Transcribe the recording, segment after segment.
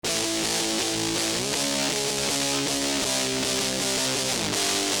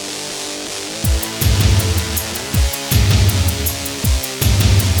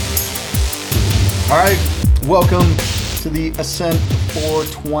All right, welcome to the Ascent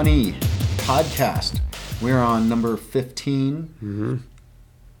 420 podcast. We're on number 15. Mm-hmm.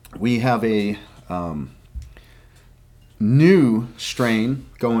 We have a new strain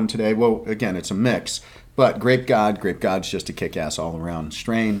going today. Well, again, it's a mix, but Grape God's just a kick-ass all-around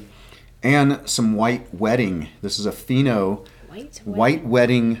strain. And some White Wedding. This is a Pheno White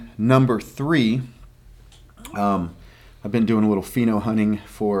Wedding number 3. I've been doing a little Pheno hunting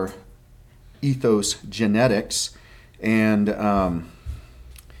for Ethos Genetics, and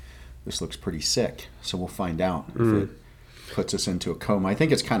this looks pretty sick. So we'll find out if it puts us into a coma. I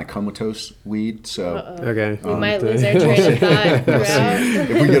think it's kind of comatose weed, so Okay. We might lose our train of thought.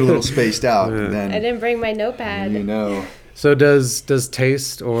 if we get a little spaced out, then I didn't bring my notepad. you know. So does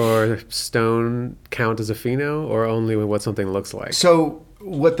taste or stone count as a pheno, or only with what something looks like? So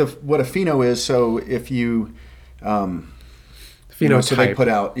what a Pheno is? So if you, Phenotype. so they put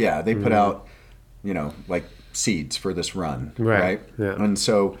out, put out, like seeds for this run, right? Yeah. And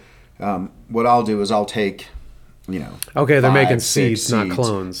so what I'll do is I'll take, Okay, they're 5, making 6 seeds, not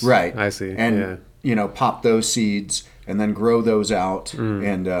clones. right? I see. And pop those seeds and then grow those out.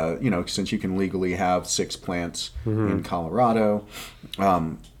 And since you can legally have 6 plants in Colorado,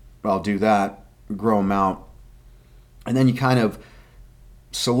 I'll do that, grow them out, and then you kind of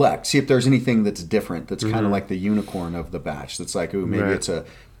select, see if there's anything that's different, that's kind of like the unicorn of the batch. That's like, ooh, maybe it's a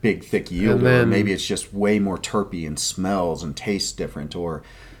big, thick yielder, or maybe it's just way more terpy and smells and tastes different, or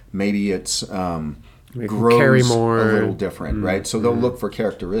maybe it's grows carry more, a little different, right? So they'll look for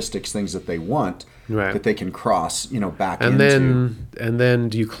characteristics, things that they want, that they can cross, back into. And then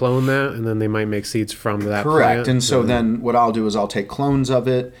do you clone that, and then they might make seeds from that Correct. plant? And so then what I'll do is I'll take clones of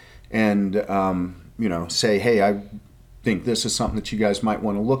it and, say, hey, I think this is something that you guys might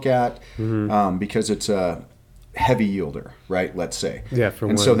want to look at because it's a heavy yielder, right? Let's say. Yeah.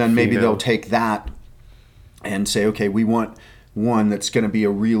 And so then maybe they'll take that and say, okay, we want one that's going to be a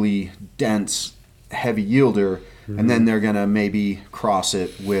really dense, heavy yielder, and then they're going to maybe cross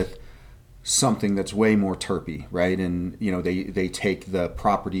it with something that's way more terpy, right? And they take the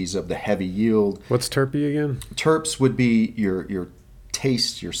properties of the heavy yield. What's terpy again? Terps would be your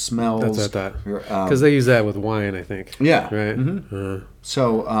taste, your smells. That's what I thought. Because they use that with wine, I think. Yeah. Right.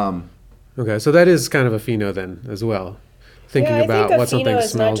 So. Okay, so that is kind of a pheno then as well. Thinking about what something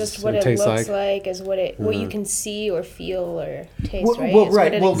is smells not just what and it tastes looks like, as what you can see or feel or taste, right? Well, It's right.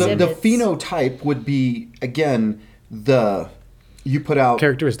 what it Well, the exhibits. phenotype would be, again, you put out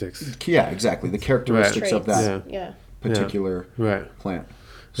characteristics. Yeah, exactly. The characteristics of that particular plant.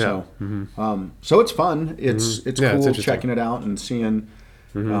 So, so it's fun. It's cool it's checking it out and seeing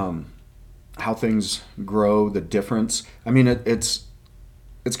how things grow, the difference. I mean,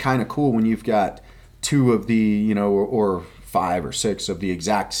 it's kind of cool when you've got 2 of the, or 5 or 6 of the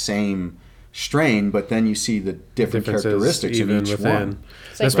exact same strain, but then you see the different characteristics in each one.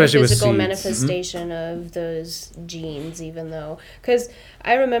 It's like especially the physical with seeds. manifestation of those genes, even though, because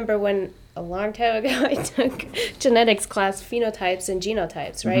I remember when a long time ago I took genetics class, phenotypes and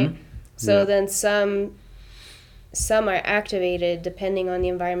genotypes, right? So then some are activated depending on the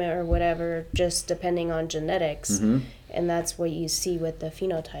environment or whatever, just depending on genetics. And that's what you see with the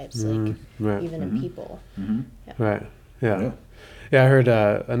phenotypes, like even in people. Right. Yeah. Yeah, I heard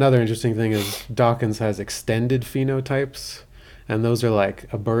another interesting thing is Dawkins has extended phenotypes, and those are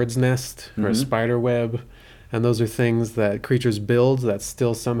like a bird's nest or a spider web, and those are things that creatures build that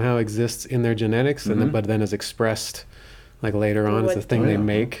still somehow exists in their genetics, and then, but then is expressed like later on. It's the thing they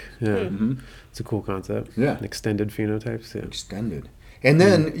make. Yeah, it's a cool concept. Yeah, extended phenotypes. Yeah, extended, and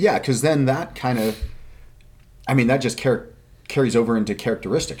then because then that kind of, I mean, that just carries over into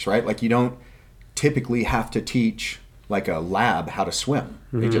characteristics, right? Like you don't typically have to teach like a lab how to swim.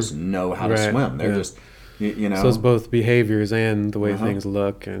 They just know how to swim. They're just, So it's both behaviors and the way things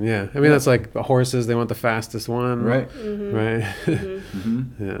look. And I mean, that's like horses. They want the fastest one. Right. Right.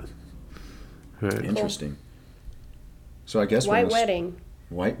 Yeah. Right. Interesting. So I guess White Wedding.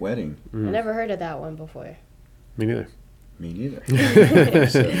 White Wedding. I never heard of that one before. Me neither. Me neither.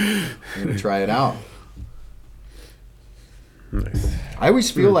 So I'm going to try it out. Nice. I always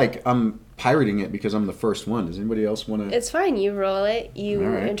feel like I'm pirating it because I'm the first one. Does anybody else want to? It's fine. You roll it. You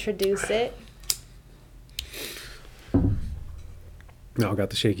introduce it. No, I got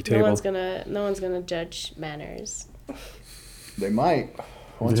the shaky table. No one's gonna judge manners. They might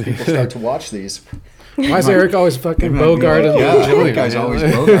once people start to watch these. Why is Eric always fucking bogarting? That guy's always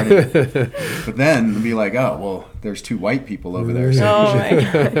bogarting. But then be like, oh well, there's 2 white people over there, so Oh my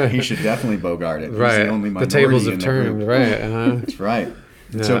God. he should definitely bogart it. He's Right. the only The minority tables in have the turned. group. Right. That's right.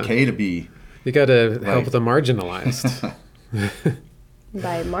 It's Yeah. okay to be. You got to help the marginalized.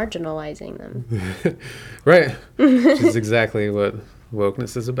 by marginalizing them. Right. Which is exactly what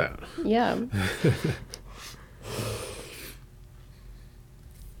wokeness is about. Yeah.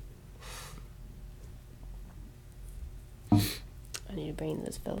 I need to bring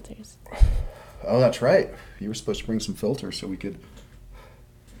those filters. Oh, that's right. You were supposed to bring some filters so we could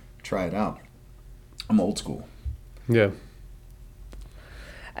try it out. I'm old school. Yeah.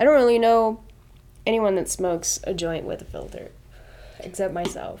 I don't really know anyone that smokes a joint with a filter, except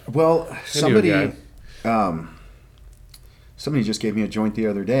myself. Well, guy. somebody just gave me a joint the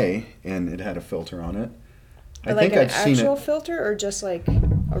other day, and it had a filter on it. But like an actual filter, or just like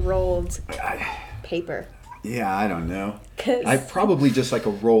a rolled paper? Yeah, I don't know. 'Cause I probably just like a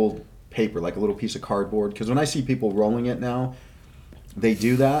rolled paper, like a little piece of cardboard. Because when I see people rolling it now, they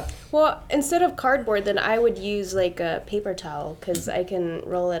do that. Well, instead of cardboard, then I would use like a paper towel, because I can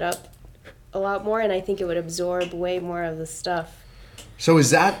roll it up a lot more, and I think it would absorb way more of the stuff. So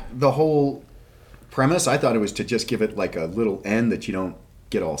is that the whole premise? I thought it was to just give it like a little end that you don't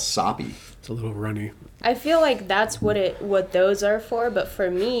get all soppy. It's a little runny. I feel like that's what those are for, but for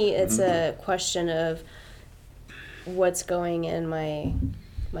me, it's a question of what's going in my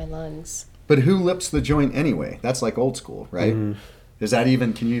lungs. But who lips the joint anyway? That's like old school, right? Mm-hmm. Is that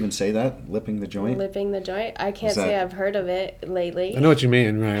even, can you even say that? Lipping the joint? Lipping the joint? I can't say I've heard of it lately. I know what you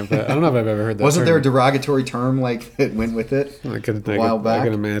mean, right? But I don't know if I've ever heard that. Wasn't there a term. derogatory term like that went with it I could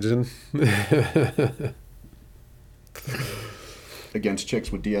imagine. against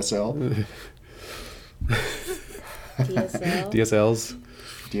chicks with DSL? DSL? DSLs.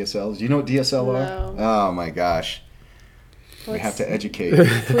 DSLs. Do you know what DSL are? No. Oh my gosh. We have to educate.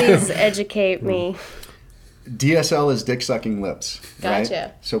 Please educate me. DSL is dick sucking lips. Gotcha.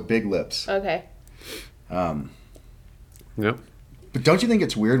 Right? So big lips. Okay. Yep. But don't you think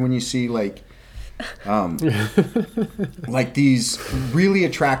it's weird when you see like these really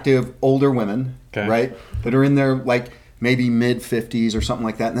attractive older women, Okay. right? That are in their like maybe mid 50s or something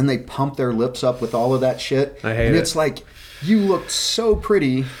like that, and then they pump their lips up with all of that shit. I hate and it. it's like you looked so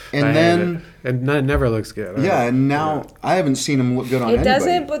pretty, and I then hate it. And it never looks good. yeah, and now I haven't seen them look good on anybody. It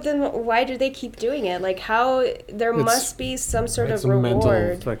doesn't, but then why do they keep doing it? Like, how there must be some sort It's of a reward.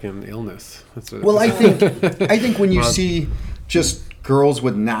 mental fucking illness. That's what it Well, is. I think when you Well, see just girls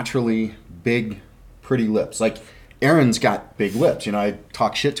with naturally big, pretty lips, like Erin's got big lips. You know, I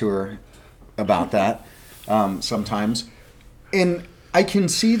talk shit to her about that sometimes, and I can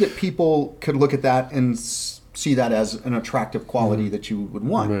see that people could look at that and see that as an attractive quality that you would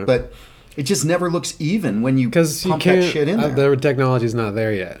want, Right. but it just never looks even when you Because you pump can't. that shit in there. The technology's not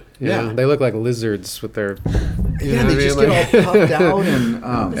there yet. You Yeah. know? They look like lizards with their. You Yeah, know they what I just mean? get all puffed out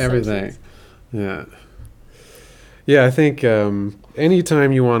and Everything. Yeah. Yeah, I think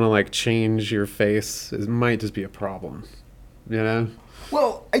anytime you want to like change your face, it might just be a problem. You know.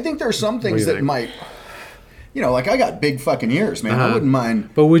 well, I think there are some do things you that think? might, you know, like I got big fucking ears, man. I wouldn't mind.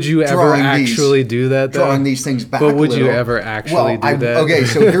 But would you ever drawing actually do that? Though? Drawing these things back. But would a you little. ever actually do that? Okay,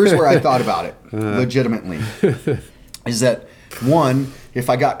 so here's where I thought about it legitimately. Is that one? If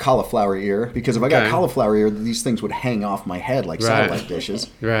I got cauliflower ear, because if I got Okay. cauliflower ear, these things would hang off my head like Right. satellite dishes.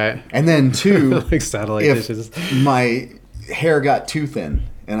 Right. And then two, Like satellite if dishes. my hair got too thin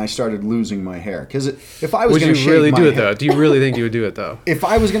and I started losing my hair, because if I was Would going you to shave really my do it head- though? Do you really think you would do it though? If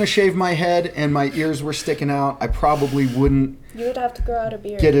I was going to shave my head and my ears were sticking out, I probably wouldn't You would have to grow out a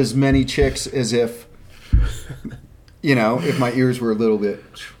beard. get as many chicks as if, you know, if my ears were a little bit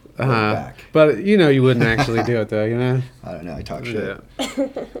back. But you know, you wouldn't actually do it though. You know. I don't know. I talk shit. Yeah.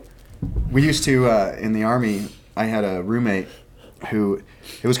 We used to, in the Army, I had a roommate who,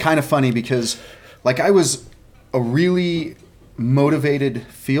 it was kind of funny because, like, I was a really motivated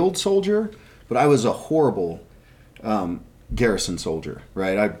field soldier, but I was a horrible garrison soldier,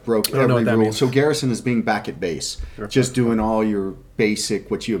 right? I broke don't know every what that rule. means. So garrison is being back at base, just doing all your basic,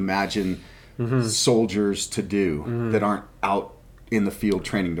 what you imagine soldiers to do that aren't out in the field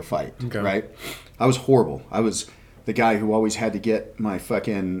training to fight, Okay. right? I was horrible. I was the guy who always had to get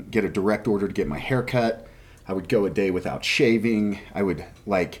a direct order to get my hair cut. I would go a day without shaving. I would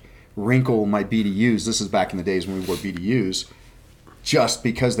like wrinkle my BDUs. This is back in the days when we wore BDUs, just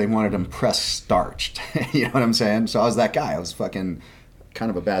because they wanted them pressed starched. You know what I'm saying? So I was that guy. I was fucking kind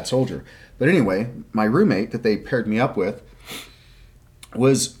of a bad soldier. But anyway, my roommate that they paired me up with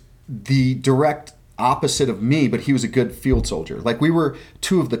was the direct opposite of me, but he was a good field soldier. Like, we were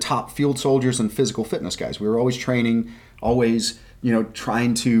two of the top field soldiers and physical fitness guys. We were always training, always, you know,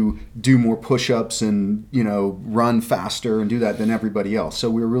 trying to do more push-ups and, you know, run faster and do that than everybody else.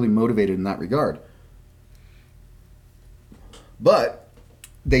 So we were really motivated in that regard. But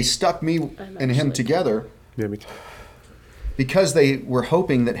they stuck me and him together Yeah. Me too. because they were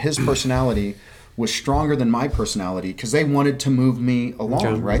hoping that his personality was stronger than my personality, because they wanted to move me along,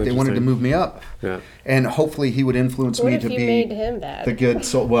 Okay, right? They wanted to move me up. Yeah. And hopefully he would influence What me if to you be made him bad? the good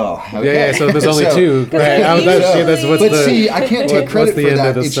soul. Well, okay. Yeah, so there's only So- two. Right. That's what's but the, see, I can't take credit the for end that.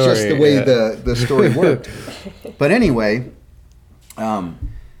 of the It's just story? the way Yeah. the story worked. But anyway,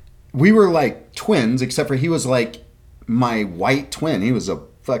 we were like twins, except for he was like my white twin. He was a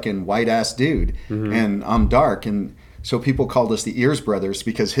fucking white ass dude, Mm-hmm. and I'm dark, and so people called us the Ears Brothers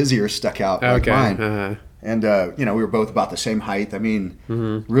because his ears stuck out like Okay. mine. Uh-huh. And we were both about the same height. I mean,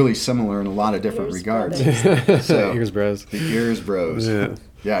 Mm-hmm. really similar in a lot of different Ears regards. Brothers. So, Ears bros. the Ears Bros. Yeah.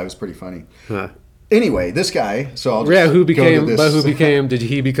 Yeah, it was pretty funny. Huh. Anyway, this guy. So I'll just Yeah, who go to became? this. But who became? Did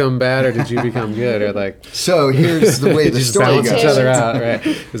he become bad or did you become good? Or like So here's the way did the you story balance goes. each other out? Right?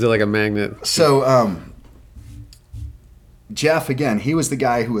 Is it like a magnet? So Jeff, again, he was the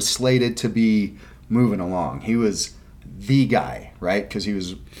guy who was slated to be moving along. He was the guy, right? Because he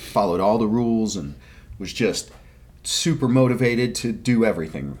was followed all the rules and was just super motivated to do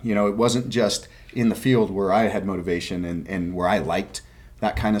everything. You know, it wasn't just in the field where I had motivation and where I liked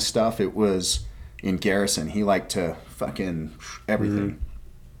that kind of stuff. It was in Garrison. He liked to fucking everything.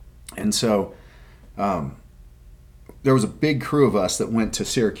 And so there was a big crew of us that went to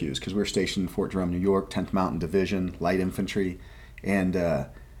Syracuse because we were stationed in Fort Drum, New York, 10th Mountain Division, light infantry. And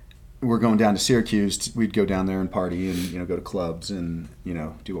we're going down to Syracuse. We'd go down there and party and, go to clubs and,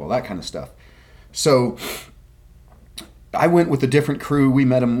 do all that kind of stuff. So I went with a different crew. We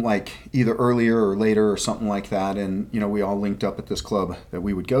met them like either earlier or later or something like that. And, we all linked up at this club that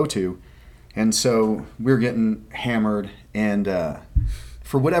we would go to. And so we were getting hammered. And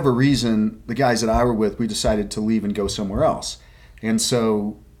for whatever reason, the guys that I were with, we decided to leave and go somewhere else. And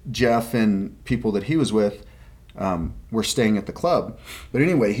so Jeff and people that he was with were staying at the club. But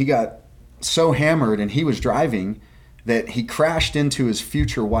anyway, he got so hammered and he was driving that he crashed into his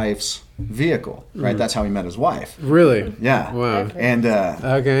future wife's vehicle, right? That's how he met his wife. Really? Yeah. Wow. And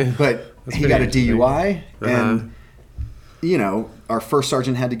Okay. but That's he pretty got a interesting. DUI, Uh-huh. and our first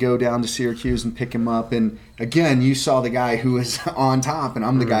sergeant had to go down to Syracuse and pick him up. And again, you saw the guy who was on top, and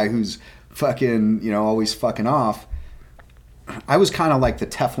I'm the guy who's fucking, always fucking off. I was kind of like the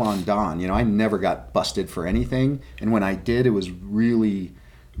Teflon Don. I never got busted for anything, and when I did, it was really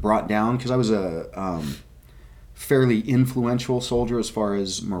brought down because I was a fairly influential soldier as far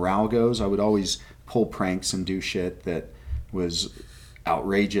as morale goes. I would always pull pranks and do shit that was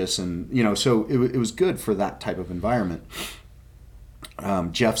outrageous, and so it was good for that type of environment.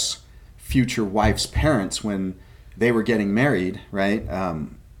 Jeff's future wife's parents, when they were getting married, right?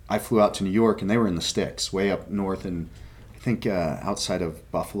 I flew out to New York, and they were in the sticks, way up north, and I think outside of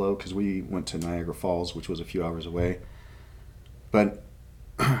Buffalo, because we went to Niagara Falls, which was a few hours away. But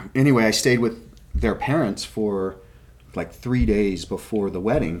anyway, I stayed with their parents for like 3 days before the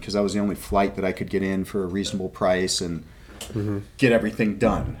wedding because that was the only flight that I could get in for a reasonable price and get everything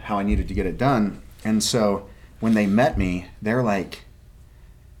done how I needed to get it done. And so when they met me, they're like,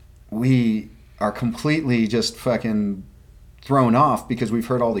 we are completely just fucking thrown off because we've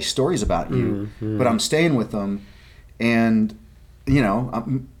heard all these stories about you, but I'm staying with them. And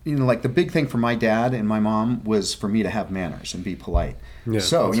like the big thing for my dad and my mom was for me to have manners and be polite. Yeah,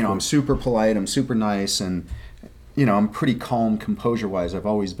 so, that's cool. I'm super polite, I'm super nice, and, I'm pretty calm composure-wise. I've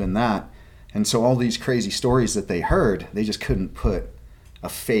always been that. And so all these crazy stories that they heard, they just couldn't put a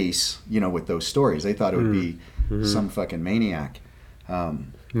face, with those stories. They thought it would be some fucking maniac.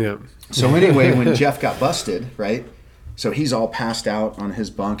 Yeah. So anyway, when Jeff got busted, right? So he's all passed out on his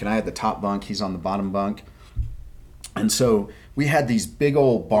bunk, and I had the top bunk. He's on the bottom bunk. And so we had these big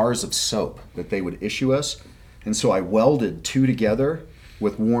old bars of soap that they would issue us. And so I welded two together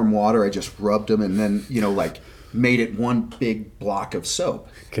with warm water. I just rubbed them and then, made it one big block of soap.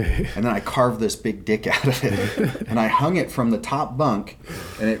 Okay. And then I carved this big dick out of it. And I hung it from the top bunk,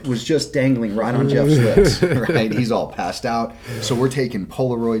 and it was just dangling right on Jeff's lips, right? He's all passed out. So we're taking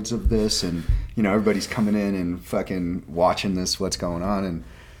Polaroids of this, and, everybody's coming in and fucking watching this, what's going on.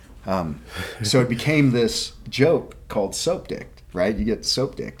 And so it became this joke called soap dick, right? You get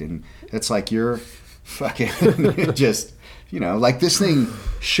soap dicked, and it's like you're fucking just, like this thing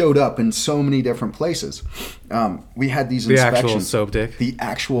showed up in so many different places. We had these The inspections. actual soap dick. The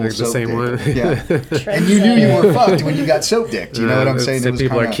actual Like the soap same dick. one. Yeah. And you knew you were fucked when you got soap dicked. You know what I'm saying? So It was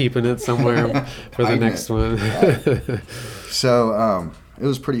people are kinda- keeping it somewhere for the Hiding next it. one. So it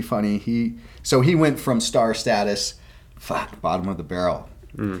was pretty funny. He went from star status, bottom of the barrel.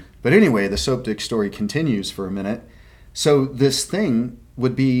 But anyway, the soap dick story continues for a minute. So this thing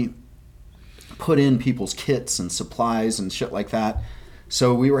would be put in people's kits and supplies and shit like that.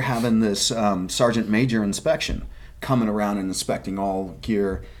 So we were having this sergeant major inspection coming around and inspecting all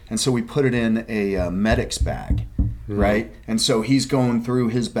gear. And so we put it in a medic's bag, right? And so he's going through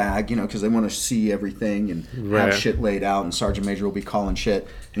his bag, you know, because they want to see everything and have shit laid out. And Sergeant Major will be calling shit.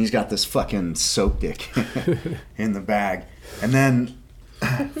 And he's got this fucking soap dick in the bag. And then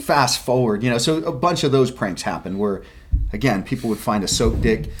fast forward, you know, so a bunch of those pranks happened where, again, people would find a soap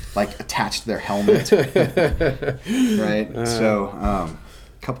dick like attached to their helmet, right? So a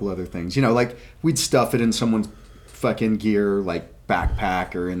couple other things, you know, like we'd stuff it in someone's fucking gear, like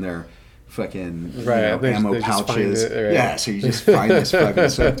backpack or in their fucking you know, ammo pouches. Yeah, so you just find this fucking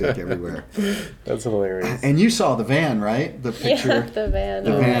soap dick everywhere. That's hilarious. And you saw the van, right? The picture. Yeah, the van.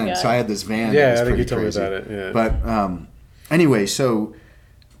 The oh van. My God. So I had this van. Yeah, that was I think you pretty told me crazy. about it. Yeah. But anyway, so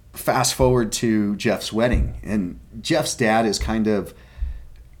fast forward to Jeff's wedding, and Jeff's dad is kind of,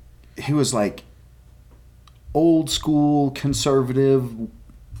 he was like old school, conservative,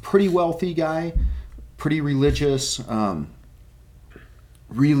 pretty wealthy guy, pretty religious,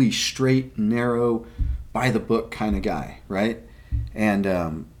 really straight, narrow, by the book kind of guy, right? And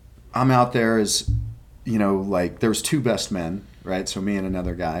I'm out there as, you know, like there was 2 best men, right? So me and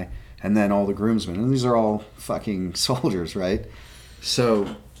another guy, and then all the groomsmen, and these are all fucking soldiers, right?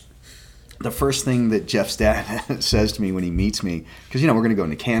 So the first thing that Jeff's dad says to me when he meets me, because, you know, we're going to go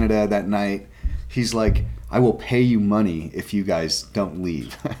into Canada that night, he's like, I will pay you money if you guys don't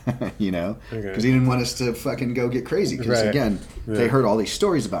leave, you know? Because he didn't want us to fucking go get crazy. Because, again, they heard all these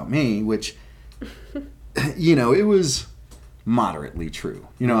stories about me, which, you know, it was moderately true.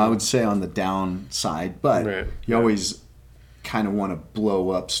 You know, I would say on the downside, but you always kind of want to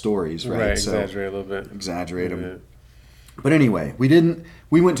blow up stories, right? Right, so exaggerate a little bit. Exaggerate them. But anyway,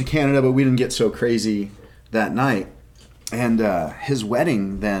 we went to Canada, but we didn't get so crazy that night. And his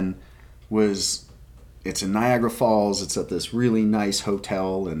wedding then was, it's in Niagara Falls. It's at this really nice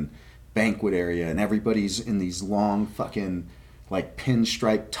hotel and banquet area, and everybody's in these long fucking like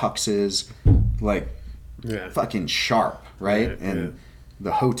pinstripe tuxes, like fucking sharp, right? And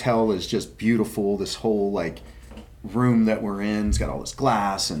the hotel is just beautiful. This whole like room that we're in, it's got all this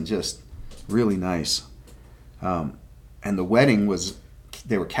glass and just really nice. And the wedding was,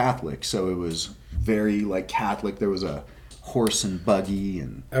 they were Catholic, so it was very like Catholic. There was a horse and buggy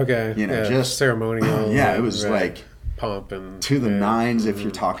and you know, just ceremonial. It was like pomp and to the nines if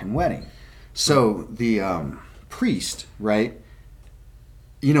you're talking wedding. So the priest, right?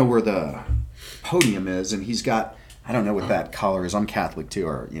 You know where the podium is, and he's got, I don't know what that collar is. I'm Catholic too,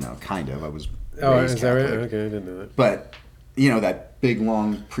 or you know, kind of. I was raised is that Catholic. right? Okay, I didn't know that. But you know that big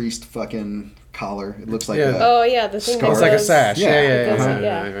long priest fucking collar. It looks like a the thing scarf. It's like a sash.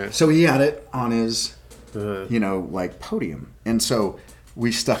 Yeah. So he had it on his, you know, like podium, and so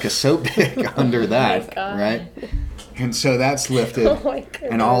we stuck a soap dick under that, right? And so that's lifted,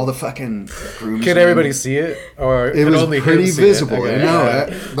 and all the fucking groomsmen. Could everybody see it, or it was only pretty him see visible? It? Okay. No,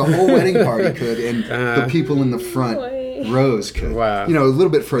 the whole wedding party could, and the people in the front rows could. Wow. You know, a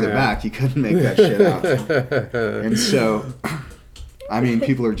little bit further back, you couldn't make that shit out. And so, I mean,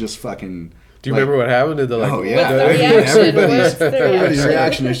 people are just fucking. Do you remember what happened? Did the Oh yeah, everybody's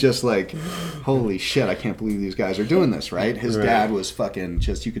reaction is just like, holy shit, I can't believe these guys are doing this, right? His dad was fucking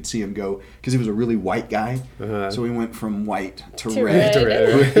just, you could see him go, because he was a really white guy, so he went from white to red.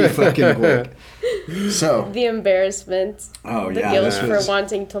 Really fucking quick. So the embarrassment, the guilt for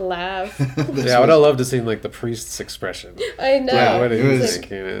wanting to laugh. I would have loved to see like the priest's expression. I know. Yeah, what did he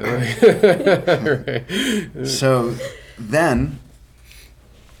think? So then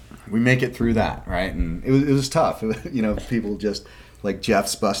we make it through that, right? And it was tough. You know, people just like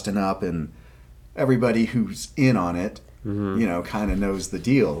Jeff's busting up, and everybody who's in on it, you know, kind of knows the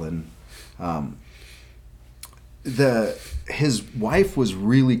deal. And his wife was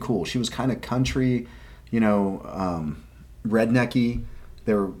really cool. She was kind of country, you know, rednecky.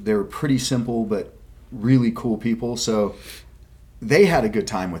 They were pretty simple, but really cool people. So they had a good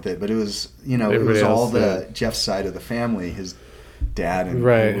time with it. But it was, you know, everybody it was all the Jeff's side of the family. His dad and we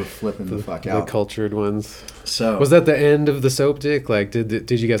were flipping the fuck out. The cultured ones. So was that the end of the soap dick? Like, did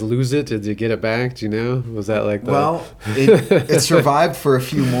you guys lose it? Did you get it back? Do you know? Was that like the... Well, it survived for a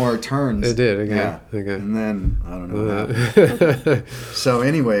few more turns. It did. Okay. Yeah. Okay. And then I don't know. So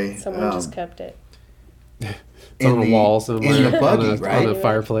anyway, someone just kept it. It's on a wall somewhere. In the buggy, right? On a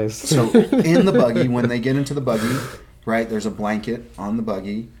fireplace. So in the buggy, when they get into the buggy, right? There's a blanket on the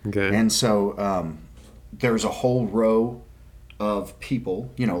buggy. Okay. And so there's a whole row of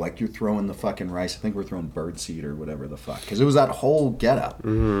people, you know, like you're throwing the fucking rice. I think we're throwing birdseed or whatever the fuck, because it was that whole getup.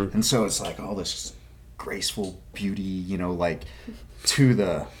 And so it's like all this graceful beauty, you know, like to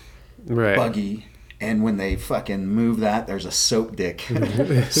the buggy. And when they fucking move that, there's a soap dick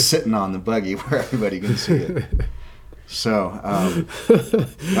sitting on the buggy where everybody can see it. So, all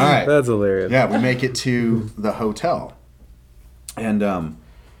right. That's hilarious. Yeah, we make it to the hotel. And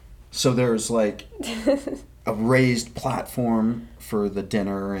so there's like a raised platform for the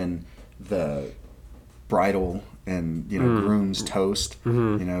dinner and the bridal and, groom's toast,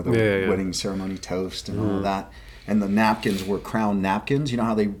 the wedding ceremony toast and all of that. And the napkins were crown napkins. You know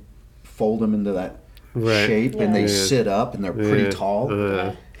how they fold them into that shape and they sit up and they're pretty tall.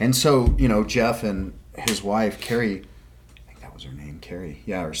 And so, Jeff and his wife, Carrie, I think that was her name, Carrie,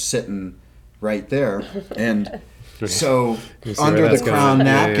 are sitting right there. And so under the crown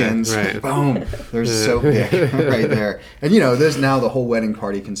napkins, boom, there's so big right there. And, there's now the whole wedding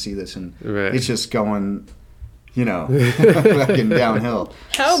party can see this and it's just going, fucking downhill.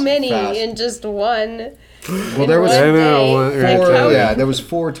 How many fast. in just one? Well, there was there was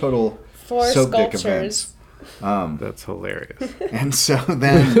 4 total soap dick sculptures. events. That's hilarious. And so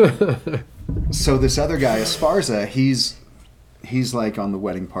then, so this other guy, Esparza, he's like on the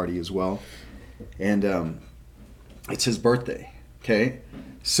wedding party as well, and it's his birthday. Okay,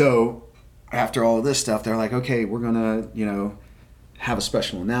 so after all of this stuff, they're like, okay, we're gonna have a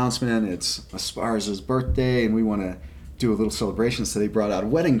special announcement. It's Esparza's birthday, and we want to do a little celebration. So they brought out a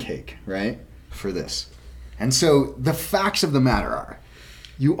wedding cake, right, for this. And so the facts of the matter are,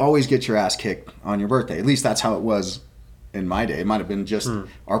 you always get your ass kicked on your birthday. At least that's how it was in my day. It might have been just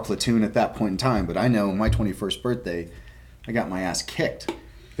our platoon at that point in time. But I know my 21st birthday, I got my ass kicked.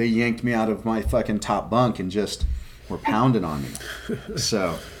 They yanked me out of my fucking top bunk and just were pounding on me.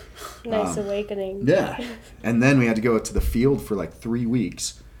 So... Nice awakening. Yeah. And then we had to go to the field for like 3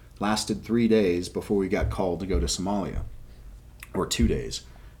 weeks. Lasted 3 days before we got called to go to Somalia. Or 2 days.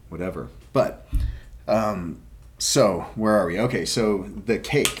 Whatever. But, so, where are we? Okay, so the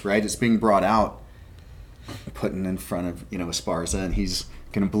cake, right? It's being brought out, putting in front of, Esparza, and he's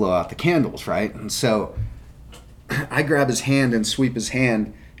going to blow out the candles, right? And so, I grab his hand and sweep his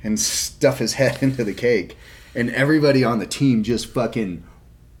hand and stuff his head into the cake. And everybody on the team just fucking...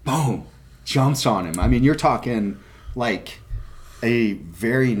 boom, jumps on him. I mean, you're talking like a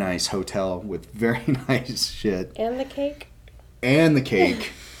very nice hotel with very nice shit. And the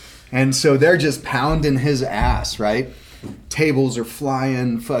cake. And so they're just pounding his ass, right? Tables are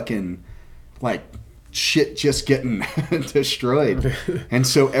flying, fucking like shit just getting destroyed. And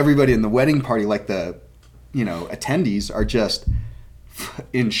so everybody in the wedding party, like the, attendees are just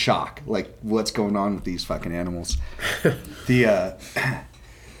in shock. Like, what's going on with these fucking animals? The,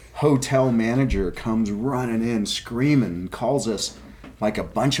 hotel manager comes running in screaming and calls us like a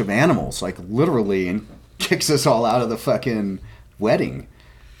bunch of animals, like literally, and kicks us all out of the fucking wedding.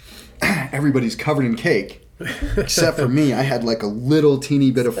 Everybody's covered in cake except for me. I had like a little teeny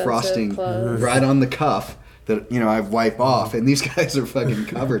bit of frosting right on the cuff that I wipe off, and these guys are fucking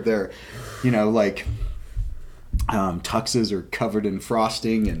covered. They're tuxes are covered in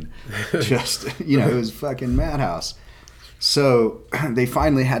frosting, and just it was fucking madhouse. So they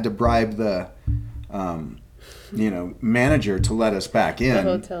finally had to bribe the, manager to let us back in. The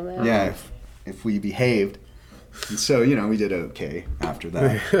hotel manager. Yeah, if we behaved. And so, we did okay after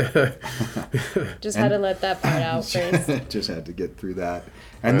that. Just had to let that part out first. Just had to get through that.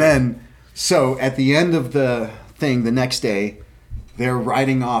 And then, so at the end of the thing, the next day, they're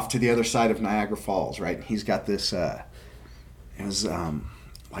riding off to the other side of Niagara Falls, right? He's got this, it was...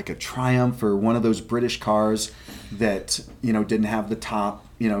 like a Triumph or one of those British cars that, didn't have the top.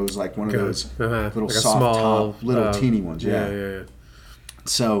 It was like one of those little like soft small, top, little teeny ones. Yeah.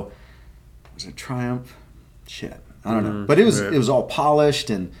 So, was it Triumph? Shit, I don't know. But it was all polished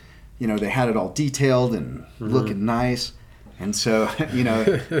and, they had it all detailed and looking nice. And so,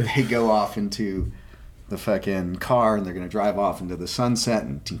 they go off into the fucking car and they're going to drive off into the sunset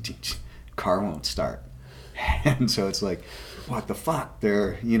and car won't start. And so it's like, what the fuck?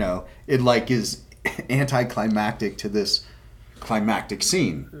 They're, it like is anticlimactic to this climactic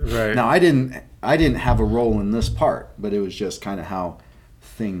scene. Right. Now I didn't have a role in this part, but it was just kind of how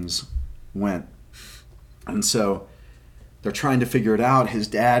things went. And so they're trying to figure it out. His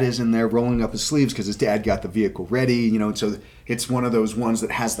dad is in there rolling up his sleeves because his dad got the vehicle ready, and so it's one of those ones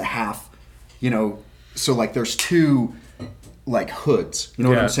that has the half, so like there's 2 like hoods,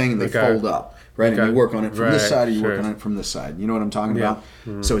 what I'm saying? And they fold up. Right, and you work on it from this side, or you work on it from this side. You know what I'm talking about?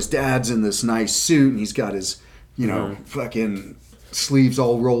 Mm-hmm. So his dad's in this nice suit, and he's got his, fucking sleeves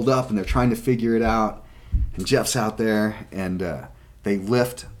all rolled up, and they're trying to figure it out. And Jeff's out there, and they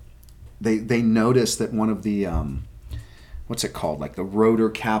lift. They notice that one of the, what's it called? Like the rotor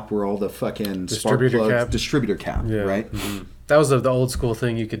cap where all the fucking distributor spark plugs, cap. distributor cap, right? Mm-hmm. That was the old school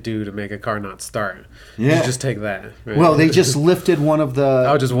thing you could do to make a car not start. Yeah. You just take that. Right? Well, they just lifted one of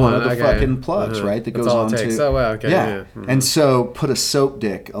the just one of the okay. fucking plugs, right? That That's goes all on it takes. to Oh, wow, okay, yeah. And so put a soap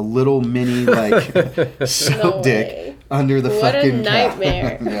dick, a little mini like soap No dick way. under the What a fucking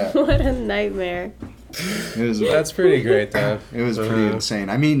nightmare. Yeah. What a nightmare. It was, That's pretty great, though. it was pretty insane.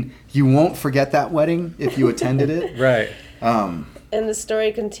 I mean, you won't forget that wedding if you attended it. Right. And the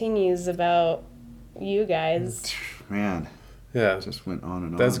story continues about you guys. Man, Yeah. it just went on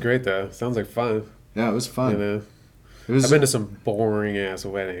and on. That's great, though. Sounds like fun. Yeah, it was fun. You know? It was. I've been to some boring ass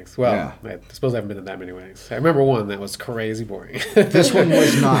weddings. Well, Yeah. I suppose I haven't been to that many weddings. I remember one that was crazy boring. This one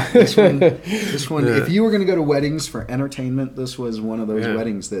was not. This one. Yeah. If you were going to go to weddings for entertainment, this was one of those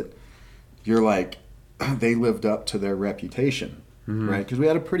weddings that you're like, they lived up to their reputation, right? Because we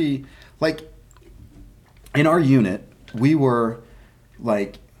had a pretty, like, in our unit, we were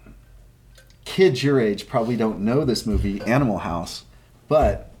like, kids your age probably don't know this movie, Animal House,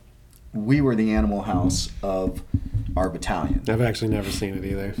 but we were the Animal House of our battalion. I've actually never seen it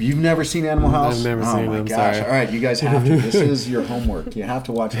either. You've never seen Animal House? I've never seen it, Oh my I'm gosh. sorry. All right, you guys have to. This is your homework. You have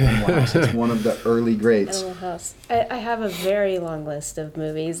to watch Animal House. It's one of the early greats. Animal House. I have a very long list of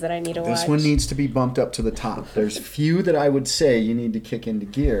movies that I need to watch. This one needs to be bumped up to the top. There's few that I would say you need to kick into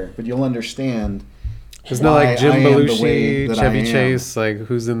gear, but you'll understand. There's no why like Jim I am the way Belushi, that I Chevy am. Chase, like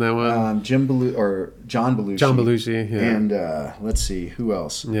who's in that one? Jim Belushi or John Belushi. John Belushi, yeah. And let's see who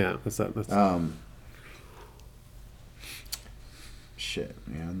else. Yeah, that's that. That's Shit,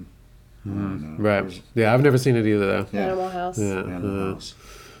 man. I don't know. right. There's Yeah, I've never seen it either though. Yeah. Animal House. Yeah. Animal House.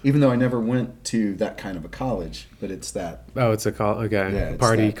 Even though I never went to that kind of a college, but it's that Oh, it's a okay. Yeah, it's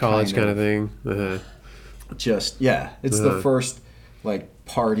Party that college kind kind of thing. Uh-huh. just it's the first like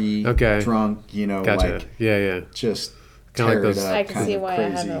party Okay. drunk, you know, Gotcha. like Yeah. just Kinda like tear it those- up, I can kind see of why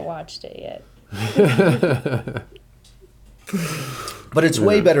crazy. I haven't watched it yet. But it's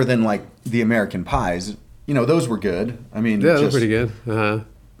way better than like the American Pies. You know, those were good. I mean, Yeah, that's just- pretty good. Uh-huh.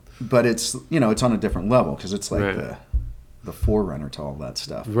 But it's it's on a different level because it's like Right. the forerunner to all that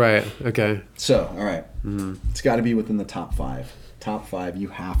stuff. Right. Okay. So, all right. It's got to be within the top 5. Top 5, you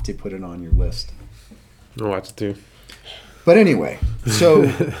have to put it on your list. I'll watch it too. But anyway, so,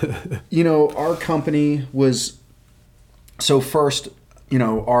 our company was, so first,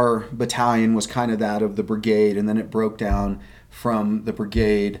 our battalion was kind of that of the brigade, and then it broke down from the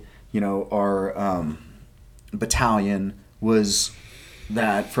brigade. Our battalion was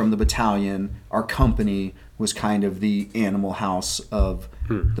that from the battalion. Our company was kind of the Animal House of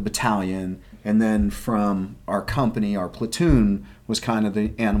the battalion. And then from our company, our platoon was kind of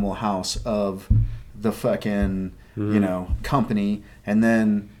the Animal House of the fucking, company. And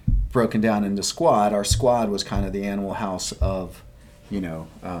then broken down into squad, our squad was kind of the Animal House of,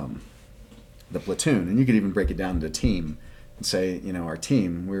 the platoon. And you could even break it down into team and say, our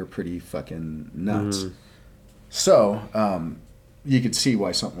team, we're pretty fucking nuts. So you could see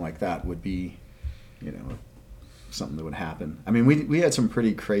why something like that would be, something that would happen. I mean, we had some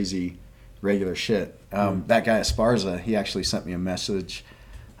pretty crazy regular shit. That guy Esparza, he actually sent me a message,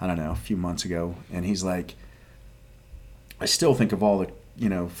 I don't know, a few months ago, and he's like, I still think of all the,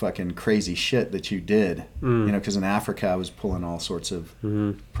 fucking crazy shit that you did, because in Africa I was pulling all sorts of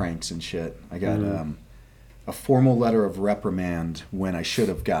pranks and shit. I got a formal letter of reprimand when I should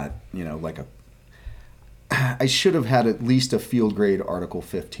have got, I should have had at least a field grade Article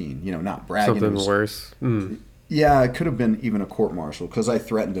 15, not bragging. Something worse. Yeah, it could have been even a court martial because I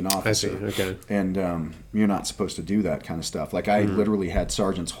threatened an officer. I see. Okay. And you're not supposed to do that kind of stuff. Like I literally had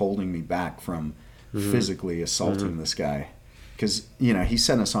sergeants holding me back from physically assaulting this guy because he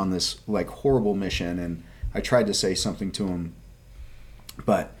sent us on this like horrible mission, and I tried to say something to him,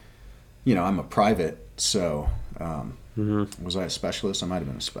 but I'm a private, so was I a specialist? I might have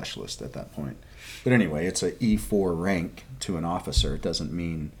been a specialist at that point. But anyway, it's a E4 rank to an officer. It doesn't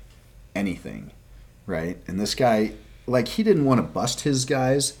mean anything. Right? And this guy, like, he didn't want to bust his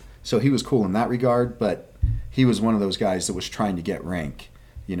guys, so he was cool in that regard, but he was one of those guys that was trying to get rank,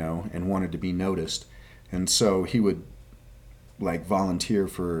 and wanted to be noticed. And so he would, like, volunteer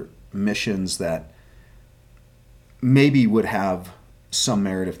for missions that maybe would have some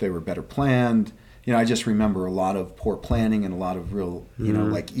merit if they were better planned. I just remember a lot of poor planning and a lot of real,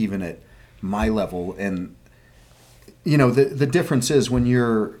 like, even at my level. And, the difference is when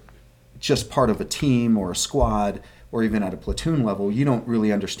you're just part of a team or a squad or even at a platoon level, you don't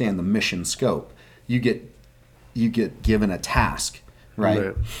really understand the mission scope. You get given a task,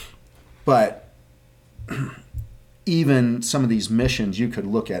 right? But even some of these missions you could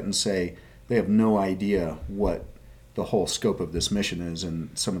look at and say they have no idea what the whole scope of this mission is, and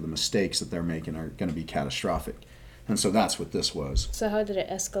some of the mistakes that they're making are going to be catastrophic. And so that's what this was. So how did it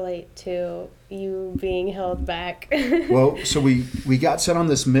escalate to you being held back? Well, so we got set on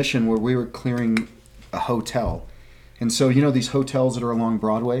this mission where we were clearing a hotel. And so, these hotels that are along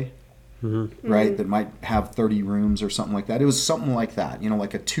Broadway, right, that might have 30 rooms or something like that. It was something like that,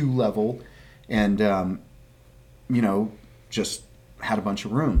 like a 2-level, and, just had a bunch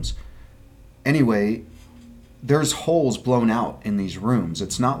of rooms. Anyway, there's holes blown out in these rooms.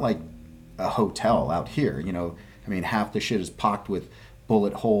 It's not like a hotel out here, half the shit is pocked with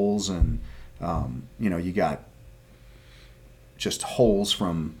bullet holes, and, you got just holes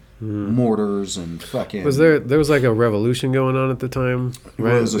from mortars and fucking... There was like a revolution going on at the time,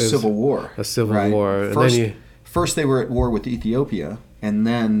 right? It was a civil war. A civil war. And first they were at war with Ethiopia, and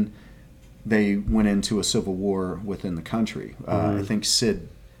then they went into a civil war within the country. I think Sid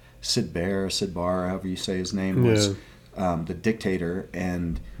Barre, however you say his name, was the dictator,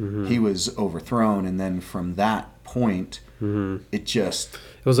 and he was overthrown, and then from that point, it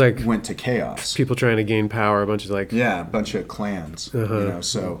was like went to chaos. People trying to gain power, a bunch of clans.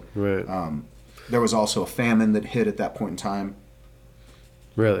 So right. There was also a famine that hit at that point in time.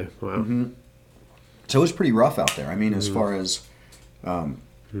 Really? Wow. So it was pretty rough out there. As far as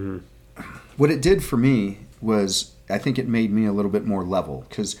what it did for me was, I think it made me a little bit more level,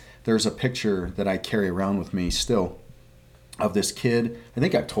 because there's a picture that I carry around with me still of this kid. I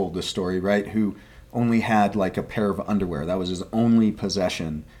think I've told this story, right? Who only had like a pair of underwear. That was his only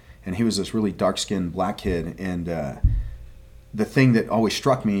possession. And he was this really dark-skinned black kid. And the thing that always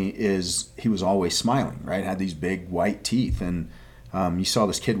struck me is he was always smiling, right? Had these big white teeth. And you saw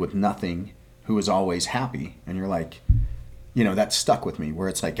this kid with nothing who was always happy. And you're like, that stuck with me, where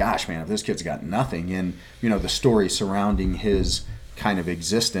it's like, gosh, man, if this kid's got nothing. And, the story surrounding his kind of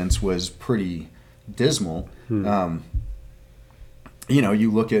existence was pretty dismal.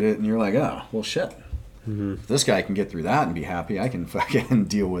 You look at it and you're like, oh, well, shit. If this guy can get through that and be happy, I can fucking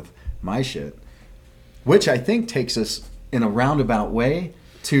deal with my shit. Which I think takes us in a roundabout way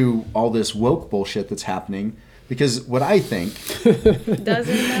to all this woke bullshit that's happening. Because what I think... Does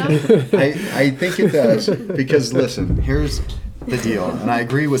it now? I think it does. Because, listen, here's the deal. And I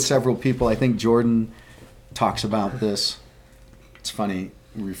agree with several people. I think Jordan talks about this. It's funny.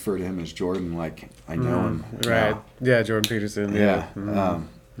 We refer to him as Jordan, like I know him. Right. Yeah, Jordan Peterson. Yeah.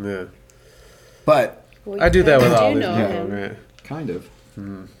 Yeah. But I do that with all these people. Right. Kind of.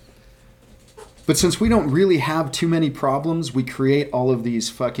 But since we don't really have too many problems, we create all of these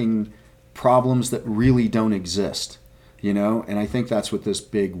fucking problems that really don't exist. And I think that's what this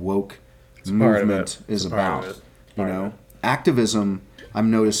big woke movement is about. Activism, I'm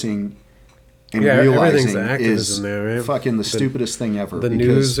noticing and realizing is there, right? fucking the stupidest thing ever. The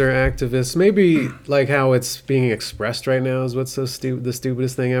news are activists. Maybe like how it's being expressed right now is what's so the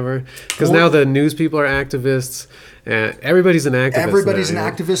stupidest thing ever. Because now the news people are activists, and everybody's an activist. Everybody's an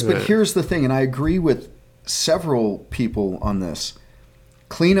activist, but here's the thing, and I agree with several people on this.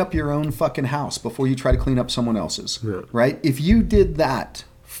 Clean up your own fucking house before you try to clean up someone else's, right? If you did that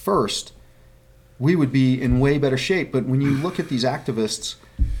first, we would be in way better shape. But when you look at these activists,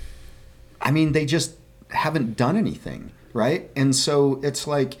 they just haven't done anything, right? And so it's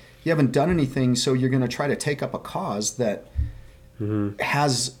like, you haven't done anything, so you're going to try to take up a cause that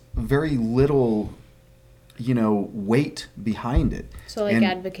has very little, weight behind it. So like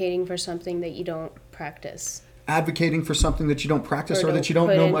advocating for something that you don't practice. Advocating for something that you don't practice or that you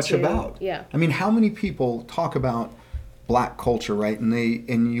don't know much about. Yeah. How many people talk about black culture, right?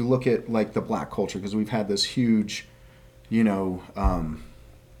 And you look at like the black culture, because we've had this huge,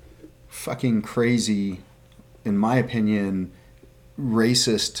 fucking crazy, in my opinion,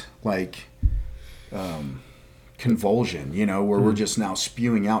 racist convulsion, where we're just now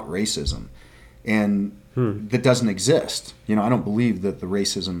spewing out racism, and that doesn't exist. I don't believe that the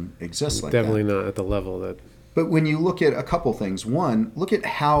racism exists like Definitely that. Not at the level that. But when you look at a couple things, one, look at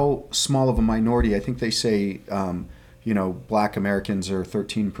how small of a minority. I think they say, black Americans are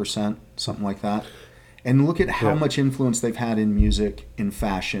 13%, something like that. And look at how much influence they've had in music, in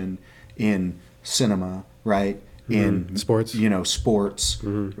fashion, in cinema, right? In sports. Sports.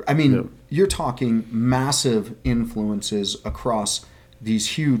 You're talking massive influences across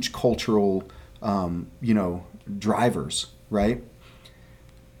these huge cultural, drivers, right?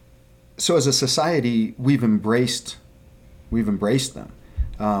 So as a society, we've embraced them.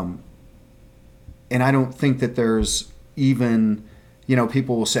 And I don't think that there's even,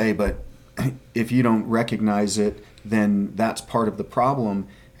 people will say, but if you don't recognize it, then that's part of the problem.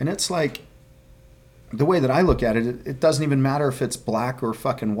 And it's like, the way that I look at it, it doesn't even matter if it's black or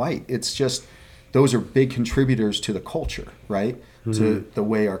fucking white. It's just, those are big contributors to the culture, right? To the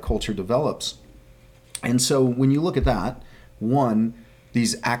way our culture develops. And so when you look at that, one,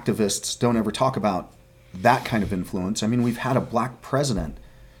 these activists don't ever talk about that kind of influence. I mean, we've had a black president,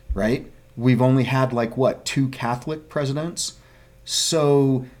 right? We've only had like what, 2 Catholic presidents?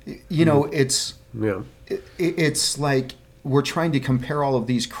 So, you know, it's like we're trying to compare all of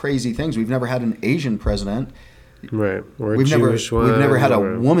these crazy things. We've never had an Asian president. Right. Or we've Jewish one. We've never had a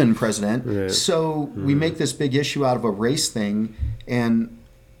or, woman president. Right. So we make this big issue out of a race thing, and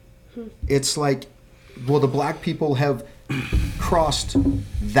it's like, well, the black people have crossed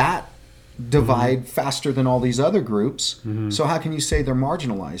that divide faster than all these other groups. So how can you say they're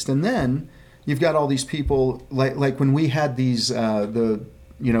marginalized? And then you've got all these people like when we had these the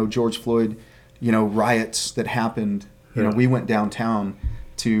George Floyd riots that happened. You know, we went downtown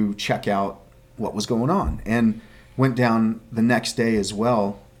to check out what was going on, and went down the next day as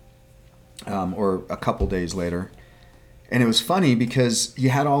well, or a couple days later. And it was funny because you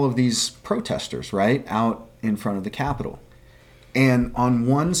had all of these protesters, right, out in front of the Capitol. And on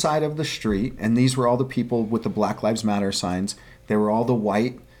one side of the street, and these were all the people with the Black Lives Matter signs, they were all the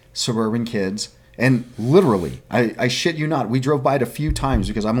white suburban kids. And literally, I shit you not, we drove by it a few times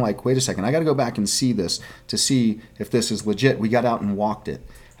because I'm like, wait a second, I got to go back and see this to see if this is legit. We got out and walked it,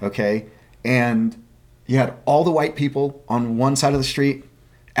 okay? And you had all the white people on one side of the street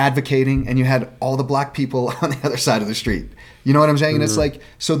advocating, and you had all the black people on the other side of the street. You know what I'm saying? And it's like,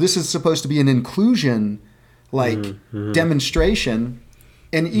 so this is supposed to be an inclusion demonstration,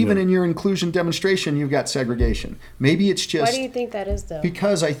 and even in your inclusion demonstration, you've got segregation. Maybe it's just... Why do you think that is, though?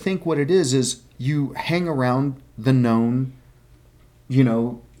 Because I think what it is you hang around the known,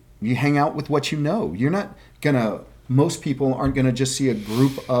 you hang out with what you know. You're not going to... Most people aren't going to just see a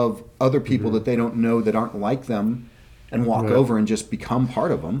group of other people that they don't know that aren't like them and walk over and just become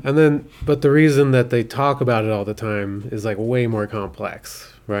part of them. And then, but the reason that they talk about it all the time is like way more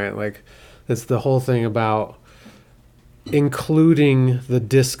complex, right? Like it's the whole thing about including the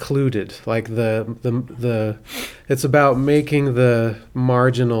discluded, like the it's about making the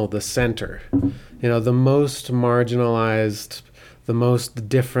marginal the center, the most marginalized, the most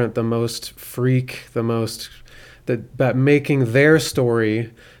different, the most freak, the most that making their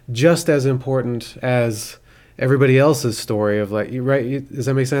story just as important as everybody else's story of like, right? Does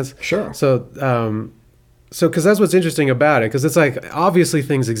that make sense? Sure. So because that's what's interesting about it, because it's like obviously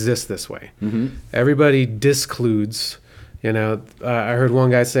things exist this way. Everybody discludes. I heard one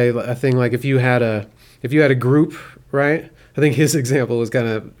guy say a thing like if you had a group, right? I think his example was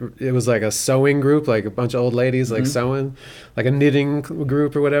it was like a sewing group, like a bunch of old ladies like sewing, like a knitting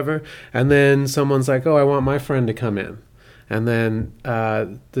group or whatever. And then someone's like, oh, I want my friend to come in. And then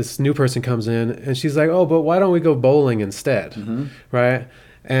this new person comes in and she's like, oh, but why don't we go bowling instead? Right?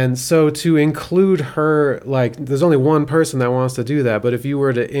 And so to include her, like there's only one person that wants to do that. But if you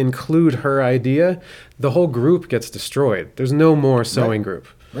were to include her idea, the whole group gets destroyed. There's no more sewing group.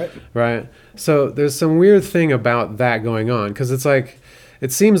 Right. So there's some weird thing about that going on, because it's like,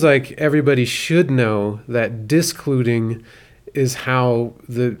 it seems like everybody should know that discluding is how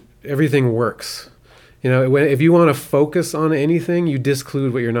everything works. If you want to focus on anything, you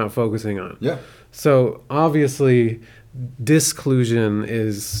disclude what you're not focusing on. Yeah. So obviously disclusion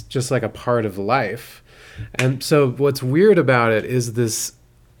is just like a part of life. And so what's weird about it is this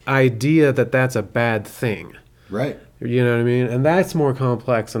idea that that's a bad thing. Right. You know what I mean? And that's more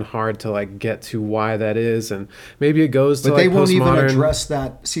complex and hard to like get to why that is, and maybe it goes to but like they won't postmodern. even address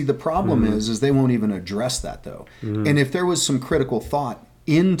that. See, the problem is they won't even address that though. And if there was some critical thought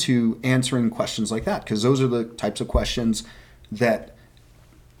into answering questions like that, because those are the types of questions that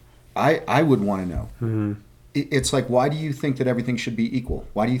I would want to know. It's like, why do you think that everything should be equal?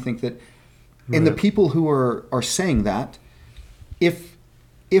 Why do you think that? And the people who are saying that, if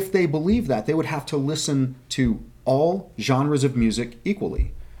they believe that, they would have to listen to all genres of music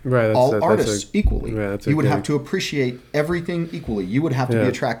equally. Right. All artists equally. Right, you would have to appreciate everything equally. You would have to be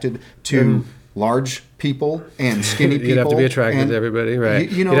attracted to large people and skinny people. You'd have to be attracted to everybody, right?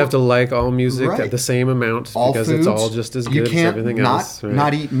 You'd have to like all music at the same amount, all because foods, it's all just as good as everything else. Right?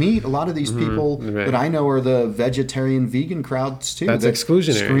 Not eat meat. A lot of these people that I know are the vegetarian, vegan crowds too. That's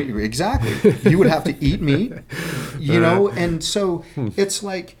exclusionary. Exactly. You would have to eat meat, and so it's